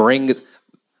come and bring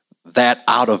that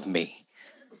out of me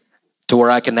to where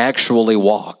I can actually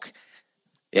walk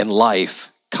in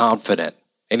life confident.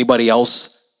 Anybody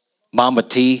else, Mama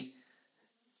T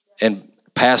and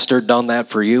Pastor, done that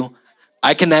for you?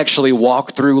 I can actually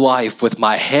walk through life with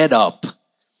my head up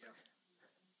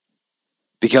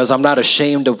because I'm not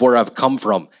ashamed of where I've come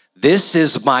from. This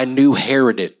is my new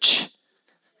heritage.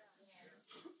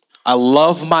 I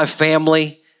love my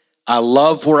family. I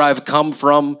love where I've come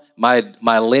from, my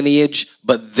lineage,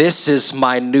 but this is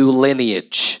my new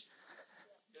lineage.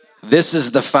 This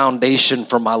is the foundation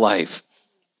for my life.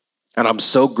 And I'm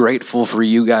so grateful for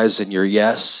you guys and your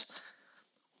yes.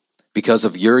 Because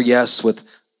of your yes with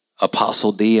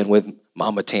Apostle D and with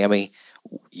Mama Tammy,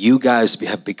 you guys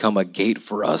have become a gate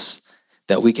for us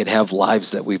that we can have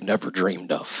lives that we've never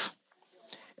dreamed of.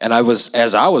 And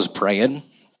as I was praying,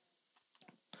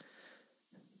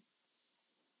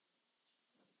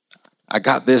 I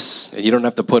got this, and you don't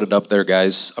have to put it up there,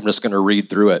 guys. I'm just going to read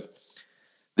through it.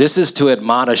 This is to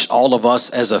admonish all of us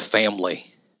as a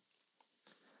family,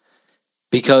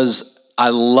 because I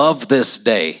love this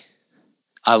day.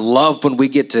 I love when we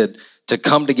get to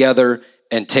come together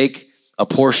and take a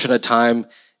portion of time,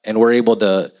 and we're able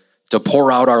to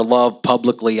pour out our love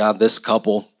publicly on this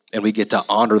couple, and we get to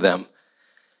honor them.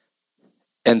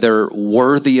 And they're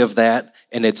worthy of that,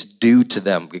 and it's due to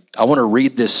them. I want to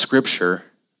read this scripture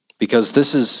because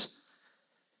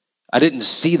I didn't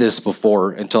see this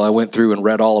before until I went through and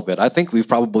read all of it. I think we've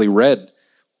probably read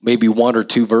maybe one or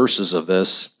two verses of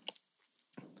this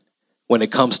when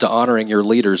it comes to honoring your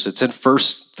leaders. It's in 1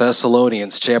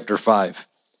 Thessalonians chapter 5.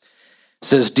 It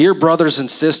says, "Dear brothers and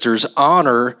sisters,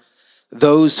 honor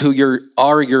those who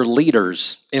are your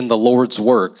leaders in the Lord's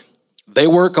work. They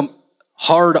work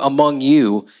hard among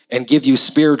you and give you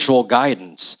spiritual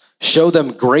guidance. Show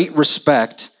them great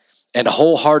respect and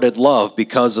wholehearted love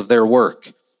because of their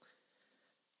work."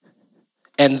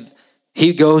 And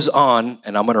he goes on,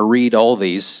 and I'm going to read all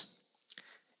these.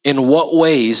 In what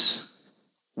ways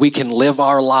we can live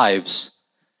our lives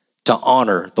to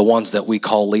honor the ones that we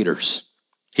call leaders.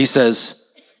 He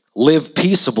says, live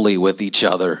peaceably with each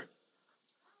other.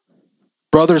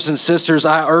 Brothers and sisters,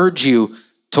 I urge you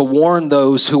to warn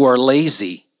those who are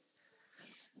lazy.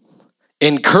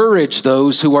 Encourage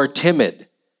those who are timid.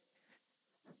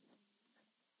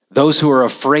 Those who are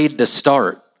afraid to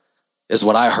start is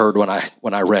what I heard when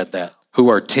I read that, who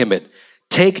are timid.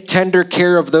 Take tender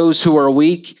care of those who are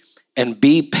weak and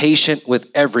be patient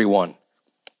with everyone.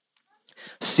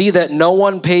 See that no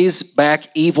one pays back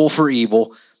evil for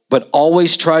evil, but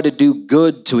always try to do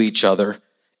good to each other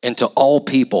and to all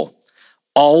people.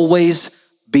 Always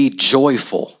be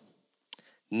joyful.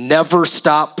 Never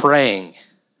stop praying.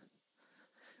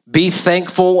 Be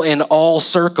thankful in all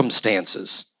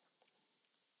circumstances.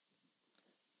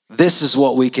 This is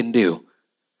what we can do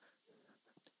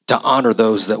to honor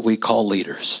those that we call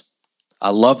leaders. I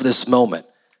love this moment,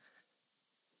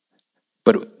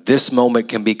 but this moment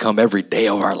can become every day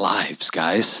of our lives,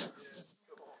 guys.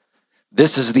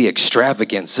 This is the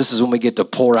extravagance. This is when we get to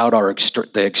pour out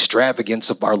the extravagance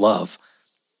of our love.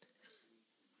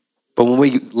 But when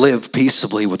we live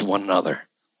peaceably with one another,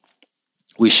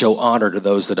 we show honor to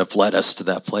those that have led us to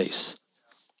that place.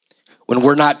 When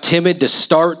we're not timid to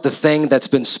start the thing that's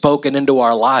been spoken into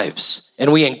our lives,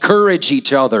 and we encourage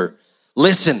each other.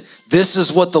 Listen, this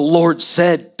is what the Lord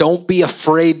said. Don't be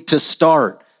afraid to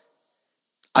start.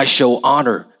 I show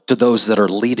honor to those that are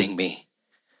leading me.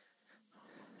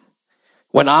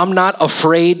 When I'm not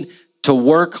afraid to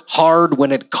work hard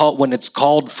when it's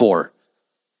called for,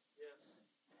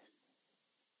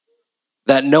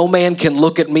 that no man can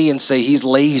look at me and say he's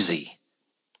lazy.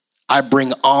 I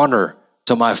bring honor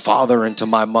to my father and to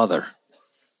my mother.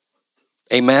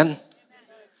 Amen?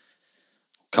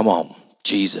 Come on,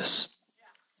 Jesus.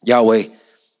 Yahweh,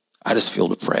 I just feel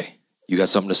to pray. You got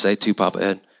something to say too, Papa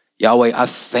Ed? Yahweh, I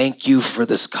thank you for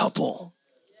this couple.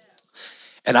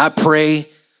 And I pray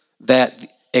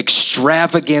that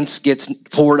extravagance gets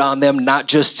poured on them, not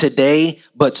just today,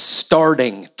 but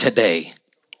starting today.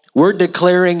 We're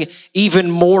declaring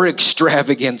even more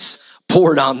extravagance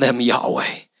poured on them,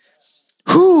 Yahweh.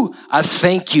 Whew, I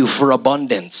thank you for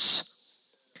abundance.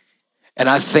 And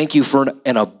I thank you for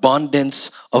an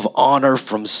abundance of honor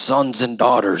from sons and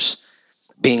daughters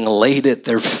being laid at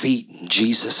their feet in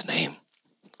Jesus' name.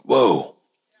 Whoa.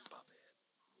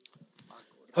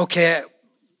 Okay,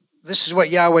 this is what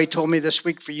Yahweh told me this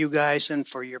week for you guys and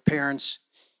for your parents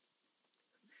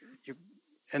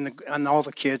and all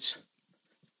the kids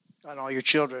and all your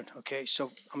children. Okay,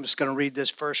 so I'm just going to read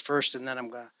this verse first, and then I'm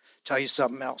going to tell you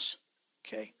something else.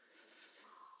 Okay,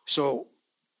 so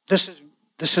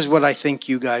this is what I think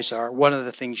you guys are. One of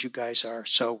the things you guys are.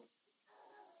 So,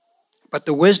 but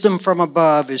the wisdom from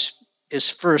above is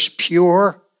first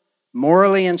pure,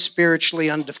 morally and spiritually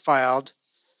undefiled,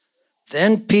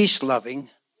 then peace-loving,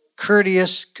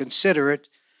 courteous, considerate,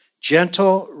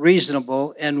 gentle,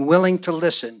 reasonable, and willing to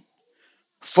listen,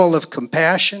 full of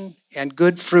compassion and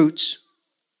good fruits.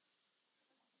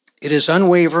 It is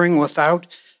unwavering, without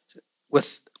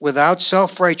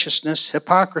self-righteousness,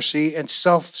 hypocrisy, and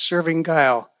self-serving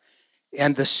guile.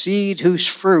 And the seed whose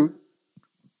fruit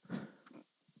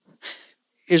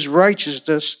is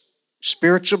righteousness,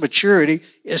 spiritual maturity,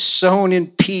 is sown in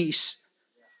peace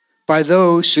by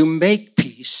those who make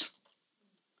peace,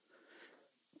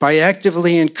 by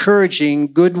actively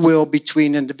encouraging goodwill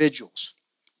between individuals.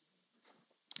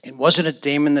 And wasn't it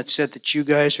Damon that said that you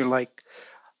guys are like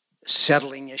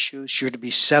settling issues? You're to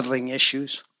be settling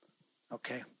issues.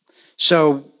 Okay.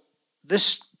 So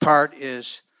this part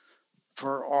is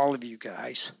for all of you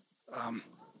guys. Let's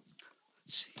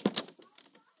see.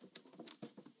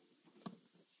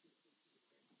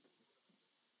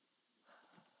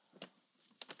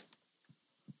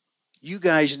 You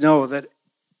guys know that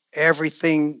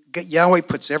Yahweh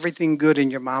puts everything good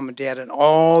in your mom and dad, and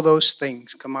all those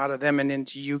things come out of them and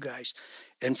into you guys,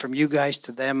 and from you guys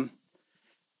to them.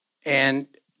 And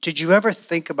did you ever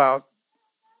think about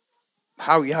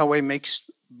how Yahweh makes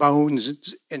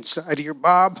bones inside of your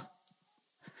Bob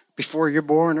before you're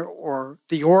born, or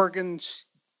the organs,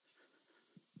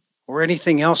 or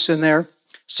anything else in there?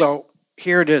 So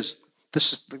here it is.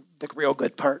 This is the real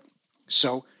good part.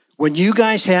 So when you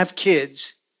guys have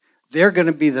kids, they're going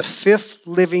to be the 5th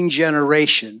living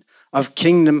generation of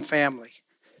kingdom family.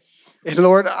 And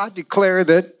Lord, I declare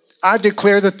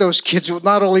that those kids will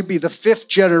not only be the 5th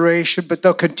generation, but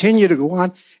they'll continue to go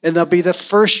on, and they'll be the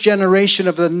 1st generation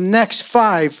of the next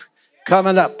 5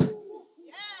 coming up.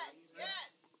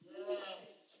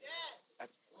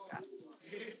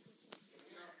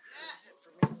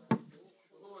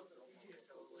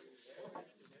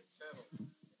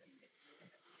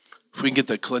 If we can get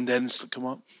the Clendens to come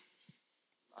up.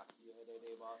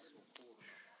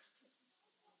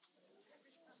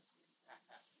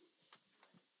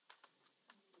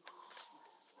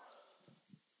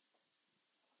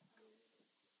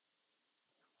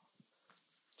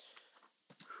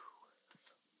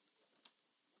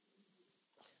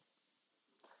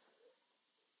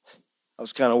 I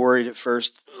was kind of worried at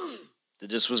first that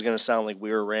this was going to sound like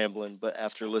we were rambling, but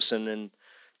after listening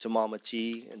to Mama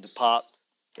T and to Pop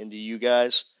and to you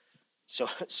guys,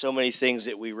 so many things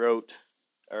that we wrote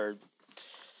are.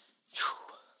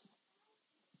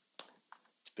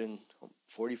 It's been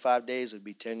 45 days. It'd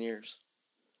be 10 years.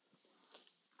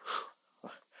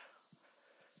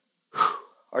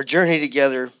 Our journey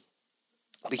together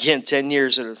began 10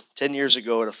 years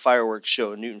ago at a fireworks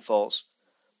show in Newton Falls.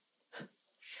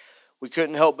 We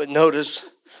couldn't help but notice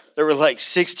there were like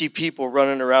 60 people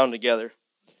running around together.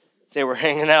 They were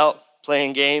hanging out,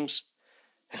 playing games,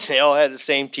 and they all had the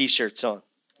same T-shirts on.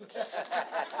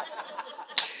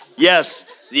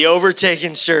 Yes, the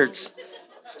overtaken shirts.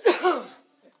 I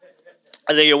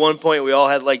think at one point we all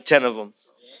had like 10 of them.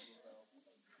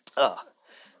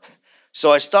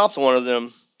 So I stopped one of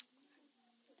them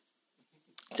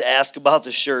to ask about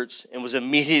the shirts and was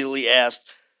immediately asked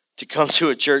to come to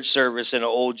a church service in an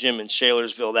old gym in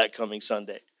Shalersville that coming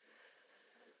Sunday.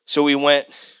 So we went.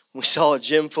 We saw a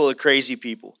gym full of crazy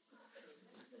people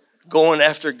going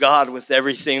after God with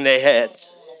everything they had.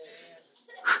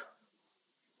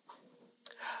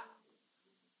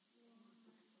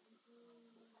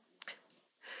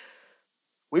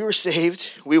 We were saved.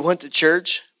 We went to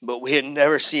church, but we had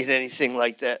never seen anything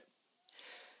like that.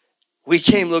 We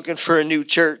came looking for a new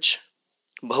church,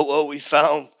 but what we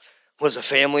found was a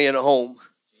family and a home.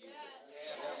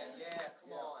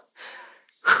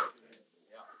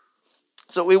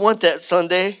 So we went that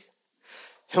Sunday,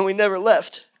 and we never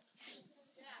left.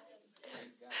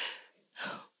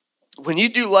 When you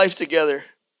do life together,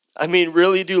 I mean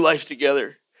really do life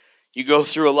together, you go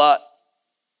through a lot.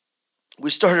 We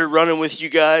started running with you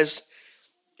guys,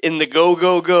 in the go,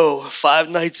 go, go, 5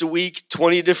 nights a week,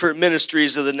 20 different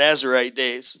ministries of the Nazarite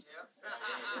days.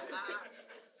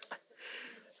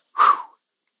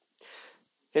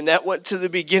 And that went to the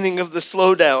beginning of the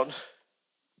slowdown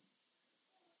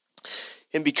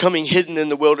and becoming hidden in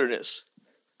the wilderness.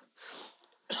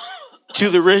 To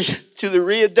the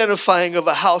re-identifying of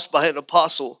a house by an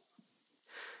apostle.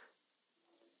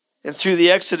 And through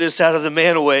the exodus out of the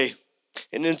Manaway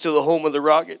and into the home of the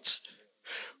Rockets,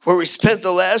 where we spent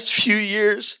the last few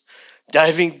years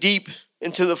diving deep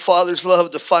into the Father's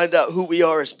love to find out who we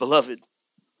are as beloved.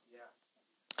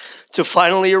 To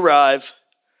finally arrive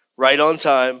right on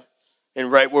time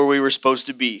and right where we were supposed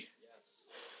to be.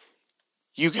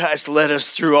 You guys led us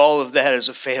through all of that as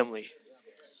a family.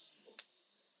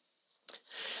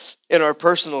 In our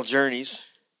personal journeys,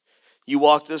 you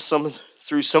walked us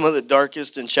through some of the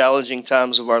darkest and challenging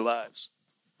times of our lives.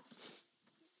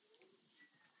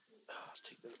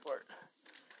 Take that apart.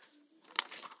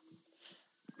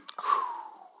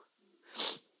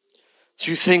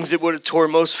 Through things that would have tore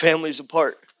most families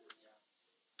apart.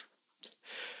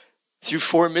 Through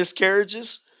 4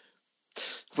 miscarriages,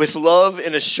 with love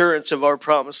and assurance of our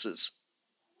promises.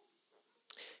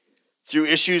 Through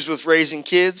issues with raising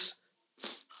kids,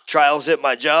 trials at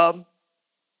my job.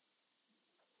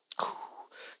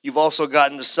 You've also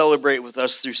gotten to celebrate with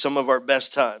us through some of our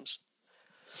best times.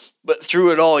 But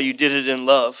through it all, you did it in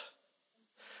love.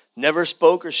 Never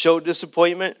spoke or showed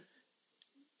disappointment.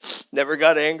 Never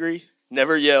got angry.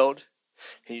 Never yelled.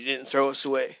 And you didn't throw us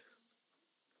away.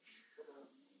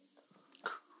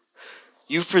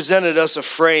 You've presented us a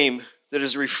frame that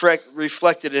is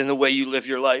reflected in the way you live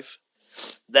your life.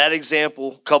 That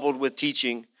example, coupled with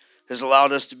teaching, has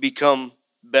allowed us to become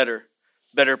better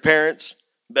parents,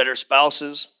 better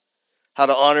spouses, how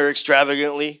to honor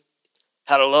extravagantly,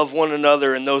 how to love one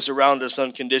another and those around us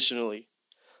unconditionally,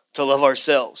 to love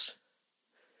ourselves.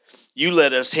 You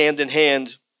led us hand in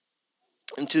hand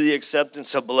into the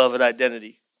acceptance of beloved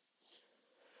identity.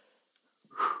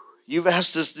 You've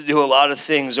asked us to do a lot of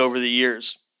things over the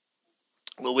years,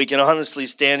 but we can honestly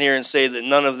stand here and say that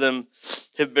none of them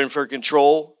have been for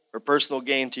control or personal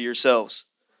gain to yourselves.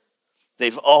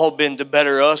 They've all been to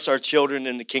better us, our children,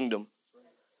 in the kingdom.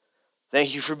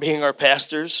 Thank you for being our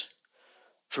pastors,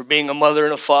 for being a mother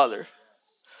and a father,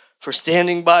 for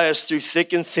standing by us through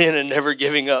thick and thin and never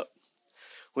giving up.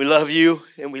 We love you,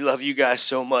 and we love you guys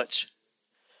so much.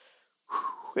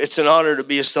 It's an honor to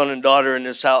be a son and daughter in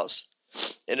this house.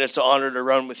 And it's an honor to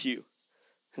run with you.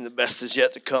 And the best is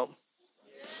yet to come.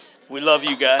 We love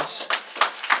you guys.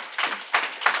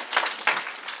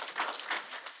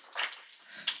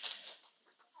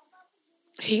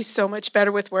 He's so much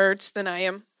better with words than I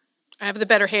am. I have the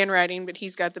better handwriting, but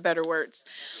he's got the better words.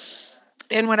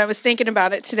 And when I was thinking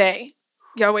about it today,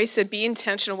 Yahweh said, be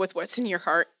intentional with what's in your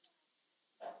heart.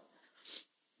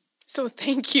 So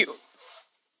thank you.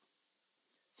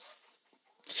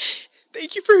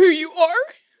 Thank you for who you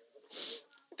are.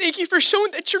 Thank you for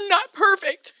showing that you're not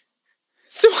perfect,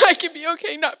 so I can be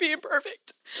okay not being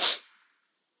perfect.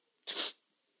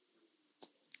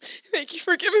 Thank you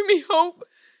for giving me hope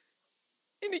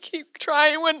and to keep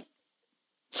trying when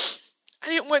I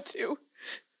didn't want to.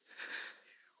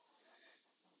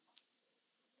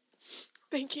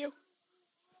 Thank you.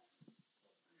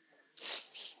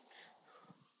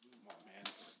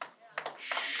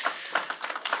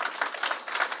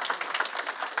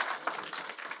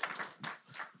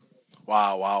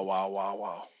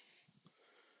 Wow.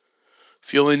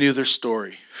 If you only knew their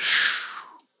story.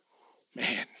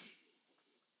 Man.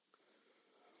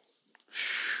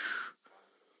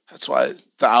 That's why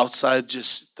the outside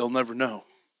they'll never know.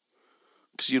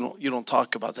 Because you don't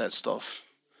talk about that stuff.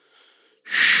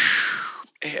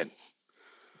 Man.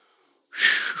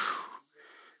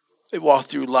 They walked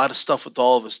through a lot of stuff with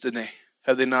all of us, didn't they?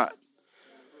 Have they not?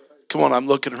 Come on, I'm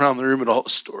looking around the room at all the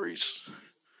stories.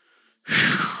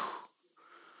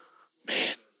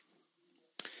 Man.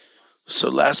 So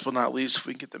last but not least, if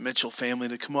we can get the Mitchell family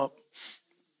to come up.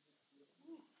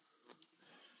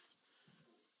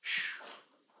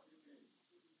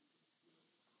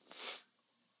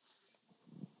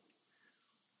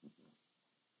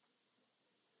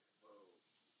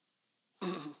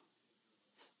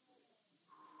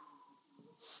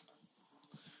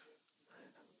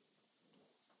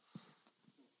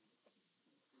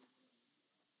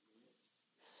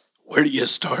 Where do you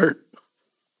start?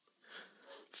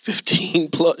 15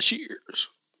 plus years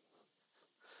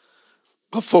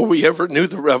before we ever knew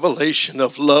the revelation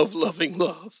of love, loving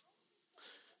love.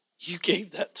 You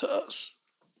gave that to us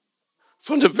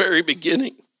from the very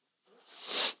beginning.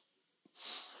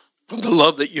 From the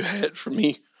love that you had for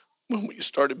me when we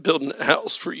started building a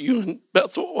house for you in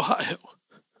Bethel, Ohio.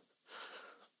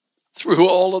 Through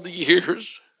all of the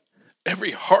years,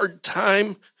 every hard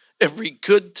time, every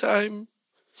good time,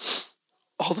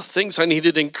 all the things I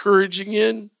needed encouraging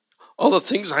in, all the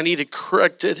things I needed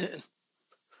corrected in.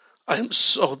 I am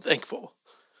so thankful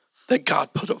that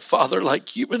God put a father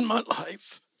like you in my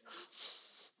life.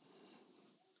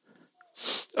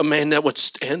 A man that would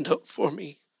stand up for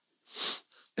me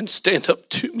and stand up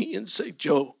to me and say,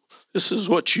 Joe, this is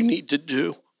what you need to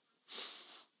do.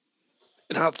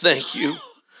 And I thank you.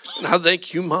 And I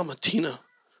thank you, Mama Tina,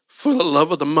 for the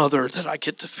love of the mother that I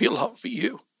get to feel off of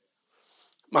you.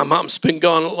 My mom's been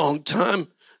gone a long time,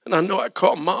 and I know I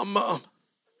call Mom,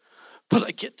 but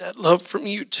I get that love from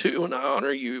you too, and I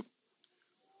honor you.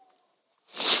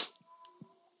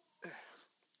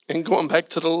 And going back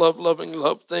to the loving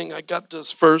love thing, I got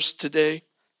this verse today,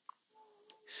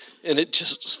 and it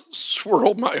just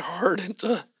swirled my heart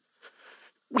into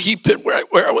weeping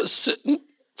where I was sitting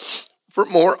for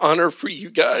more honor for you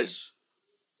guys.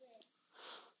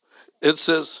 It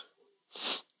says,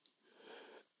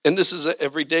 and this is an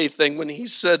everyday thing. When he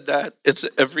said that, it's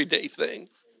an everyday thing.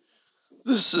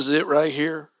 This is it right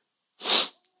here.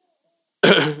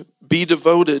 Be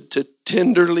devoted to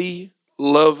tenderly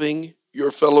loving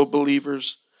your fellow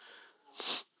believers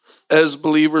as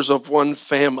believers of one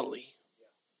family.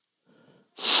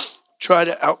 Try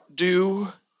to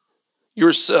outdo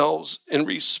yourselves in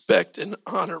respect and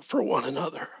honor for one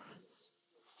another.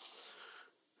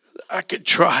 I could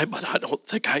try, but I don't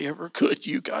think I ever could.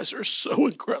 You guys are so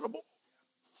incredible.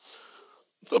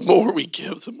 The more we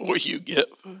give, the more you give.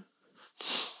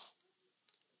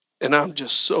 And I'm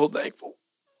just so thankful.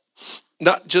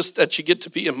 Not just that you get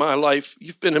to be in my life,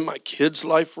 you've been in my kids'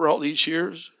 life for all these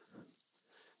years.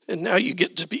 And now you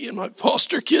get to be in my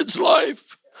foster kid's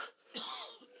life.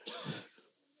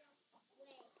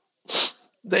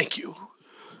 Thank you.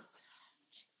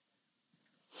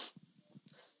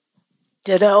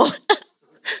 Ditto.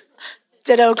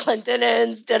 Ditto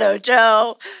Clintonans, ditto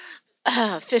Joe.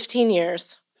 15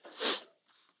 years.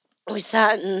 We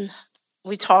sat and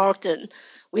we talked and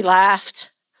we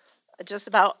laughed just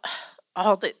about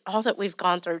all that we've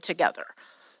gone through together.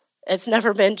 It's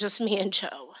never been just me and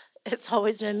Joe. It's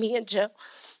always been me and Joe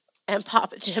and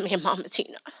Papa Jimmy and Mama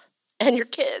Tina and your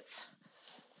kids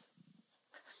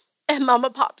and Mama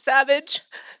Pop Savage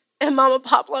and Mama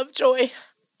Pop Lovejoy.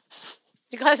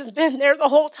 You guys have been there the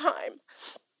whole time.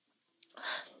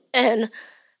 And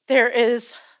there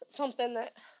is something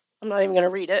that, I'm not even going to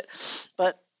read it,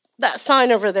 but that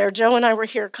sign over there, Joe and I were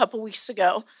here a couple weeks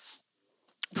ago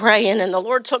praying, and the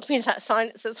Lord took me to that sign.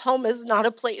 It says, home is not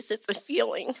a place, it's a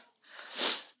feeling.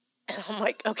 And I'm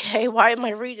like, okay, why am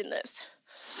I reading this?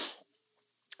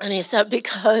 And he said,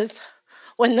 because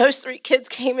when those 3 kids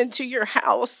came into your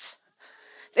house,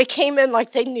 they came in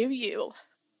like they knew you.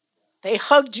 They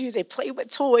hugged you, they played with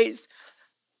toys.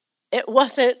 It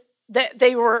wasn't that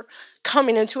they were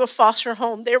coming into a foster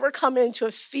home. They were coming into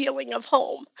a feeling of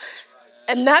home.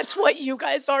 And that's what you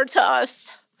guys are to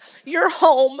us. You're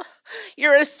home.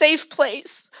 You're a safe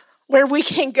place where we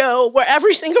can go, where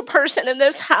every single person in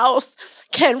this house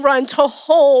can run to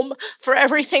home for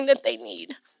everything that they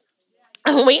need.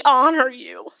 And we honor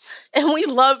you, and we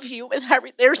love you with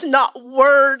everything. There's not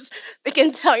words that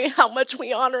can tell you how much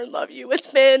we honor and love you. It's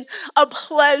been a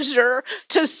pleasure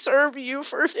to serve you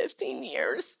for 15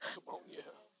 years.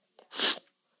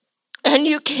 And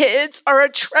you kids are a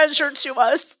treasure to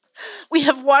us. We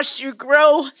have watched you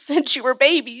grow since you were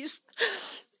babies,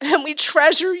 and we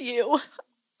treasure you.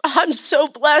 I'm so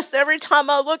blessed every time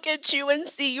I look at you and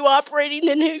see you operating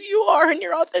in who you are and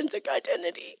your authentic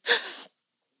identity.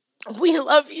 We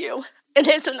love you, and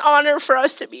it's an honor for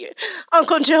us to be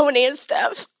Uncle Joe and Aunt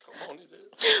Steph.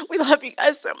 We love you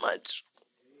guys so much.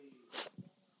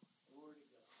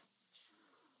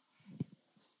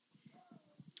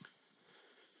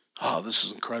 Oh, this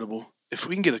is incredible. If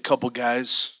we can get a couple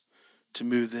guys to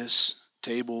move this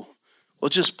table, we'll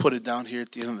just put it down here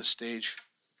at the end of the stage.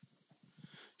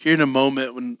 Here in a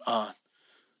moment when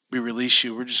we release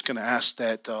you, we're just going to ask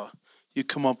that you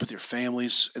come up with your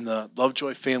families, and the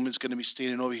Lovejoy family is going to be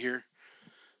standing over here.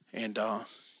 And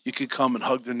you can come and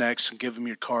hug their necks and give them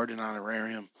your card and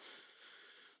honorarium.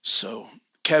 So,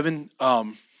 Kevin,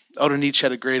 Elder Nietzsche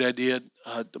had a great idea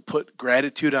to put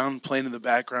gratitude on playing in the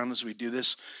background as we do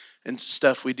this. And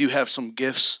Steph, we do have some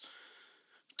gifts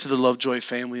to the Lovejoy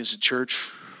family as a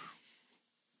church.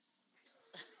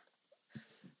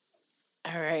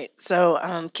 All right.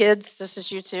 So, kids, this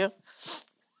is you two.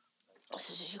 This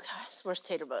is you guys. Where's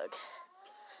Taterbug?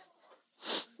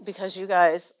 Because you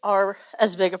guys are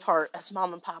as big a part as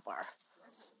Mom and Pop are.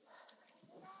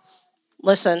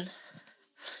 Listen,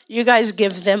 you guys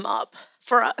give them up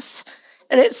for us,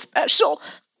 and it's special.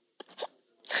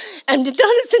 And you've done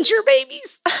it since you're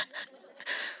babies.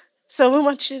 So we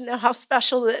want you to know how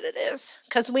special that it is,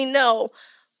 because we know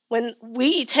when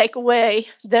we take away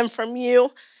them from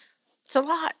you, it's a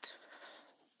lot.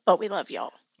 But we love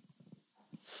y'all.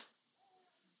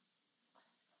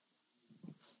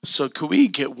 So could we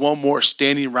get one more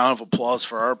standing round of applause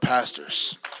for our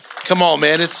pastors? Come on,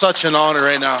 man. It's such an honor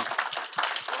right now.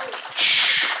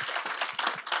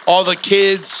 All the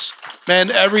kids,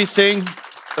 man, everything,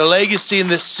 the legacy in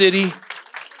this city.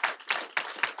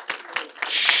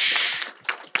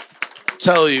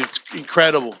 Tell you, it's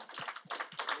incredible.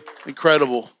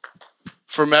 Incredible.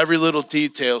 From every little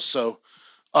detail. So,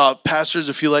 pastors,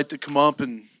 if you'd like to come up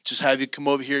and just have you come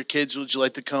over here. Kids, would you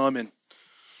like to come? And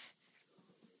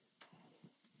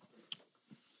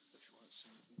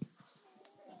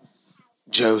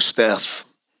Joe, Steph,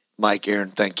 Mike, Aaron,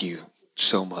 thank you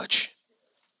so much.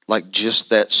 Like just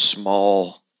that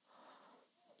small,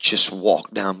 just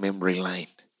walk down memory lane.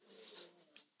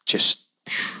 Just,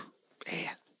 man.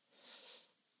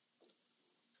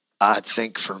 I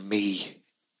think for me,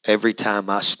 every time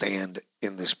I stand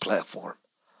in this platform,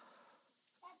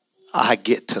 I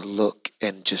get to look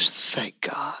and just thank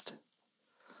God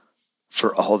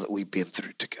for all that we've been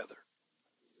through together.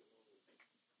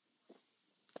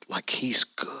 Like he's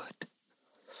good.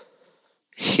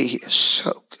 He is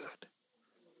so good.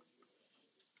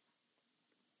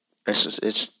 It's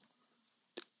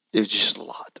just a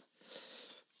lot.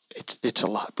 It's a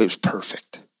lot, but it was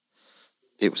perfect.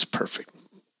 It was perfect.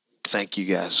 Thank you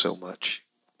guys so much.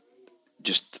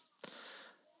 Just,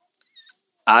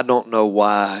 I don't know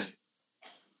why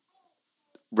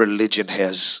religion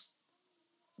has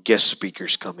guest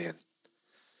speakers come in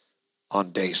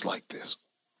on days like this.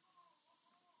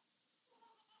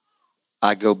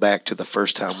 I go back to the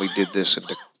first time we did this, and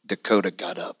Dakota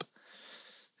got up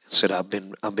and said, I've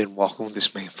been walking with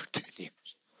this man for 10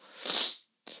 years.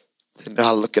 And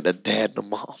I look at a dad and a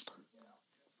mom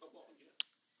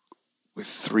with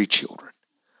 3 children.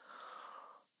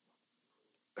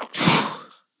 I'm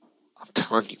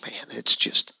telling you, man, it's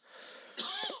just,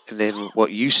 and then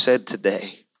what you said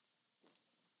today,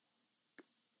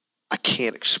 I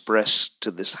can't express to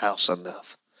this house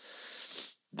enough.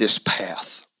 This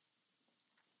path.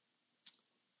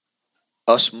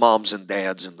 Us moms and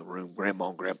dads in the room, grandma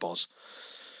and grandpas,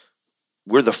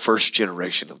 we're the first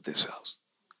generation of this house.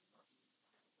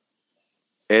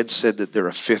 Ed said that they're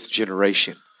a 5th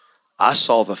generation. I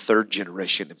saw the 3rd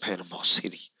generation in Panama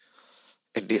City,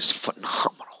 and it's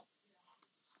phenomenal.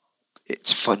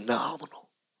 It's phenomenal.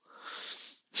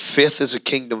 5th is a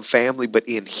kingdom family, but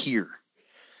in here,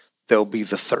 they'll be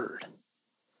the 3rd.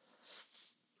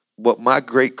 What my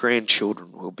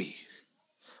great-grandchildren will be,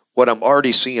 what I'm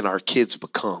already seeing our kids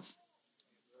become,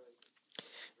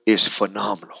 is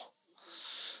phenomenal.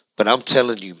 But I'm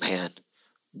telling you, man,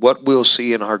 what we'll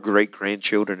see in our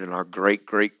great-grandchildren and our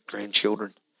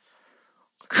great-great-grandchildren,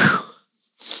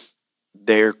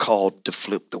 they're called to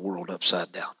flip the world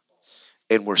upside down.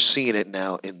 And we're seeing it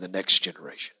now in the next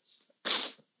generation.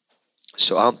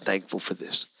 So I'm thankful for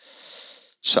this.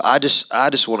 So I just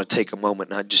want to take a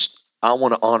moment, and I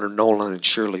want to honor Nolan and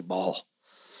Shirley Ball.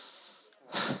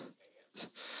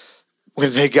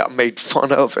 When they got made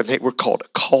fun of and they were called a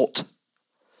cult.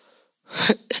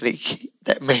 And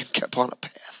that man kept on a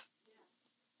path.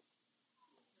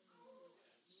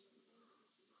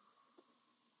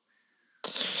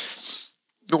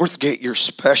 Northgate, you're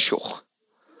special.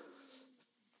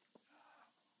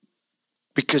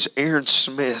 Because Aaron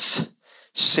Smith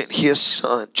sent his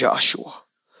son, Joshua,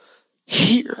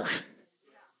 here.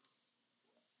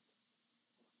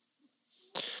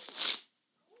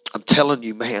 I'm telling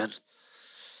you, man,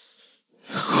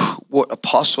 what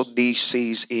Apostle D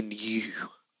sees in you.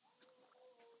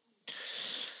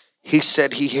 He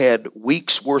said he had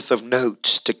weeks worth of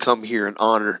notes to come here and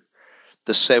honor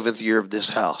the 7th year of this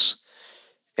house.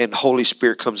 And Holy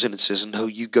Spirit comes in and says, no,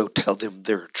 you go tell them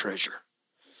they're a treasure.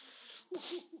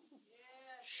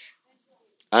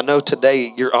 I know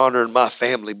today you're honoring my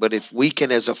family, but if we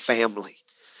can as a family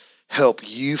help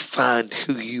you find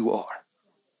who you are,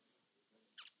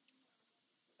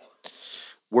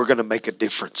 we're going to make a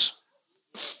difference.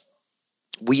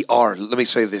 We are, let me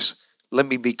say this, let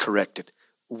me be corrected.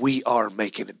 We are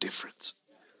making a difference.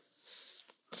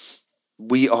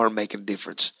 We are making a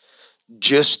difference.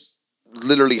 Just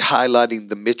literally highlighting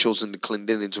the Mitchells and the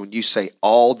Clendenins when you say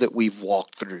all that we've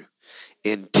walked through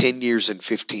in 10 years and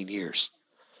 15 years.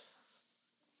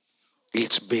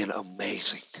 It's been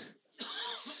amazing.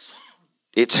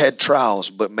 It's had trials,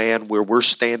 but man, where we're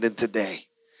standing today,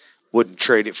 Wouldn't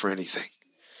trade it for anything.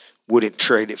 Wouldn't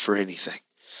trade it for anything.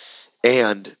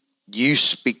 And you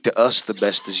speak to us the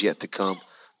best is yet to come,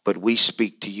 but we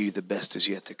speak to you the best is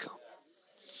yet to come.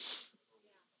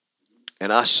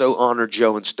 And I so honor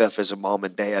Joe and Steph as a mom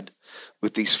and dad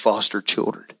with these foster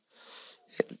children.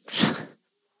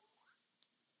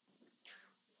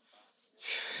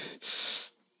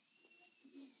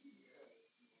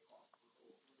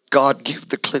 God give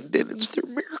the Clendenons their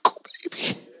miracle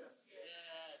baby.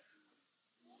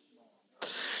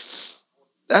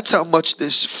 That's how much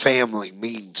this family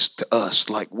means to us.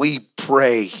 Like, we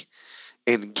pray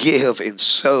and give and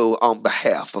sow on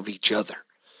behalf of each other.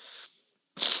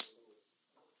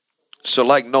 So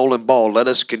like Nolan Ball, let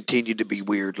us continue to be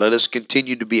weird. Let us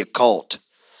continue to be a cult.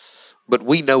 But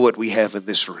we know what we have in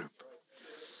this room.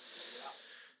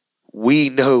 We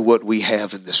know what we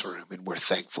have in this room, and we're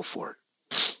thankful for it.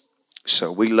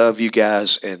 So we love you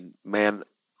guys, and man,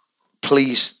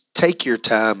 please take your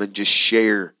time and just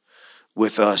share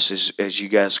with us as you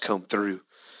guys come through.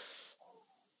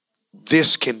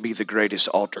 This can be the greatest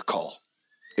altar call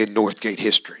in Northgate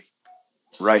history,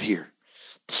 right here,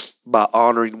 by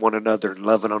honoring one another and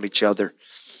loving on each other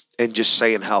and just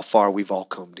saying how far we've all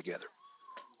come together.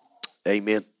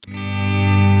 Amen.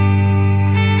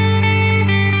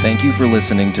 Thank you for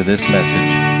listening to this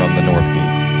message from the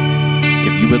Northgate.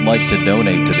 If you would like to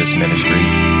donate to this ministry,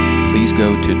 please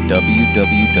go to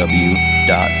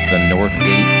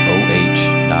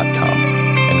www.thenorthgateoh.com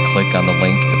and click on the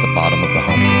link at the bottom of the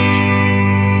homepage.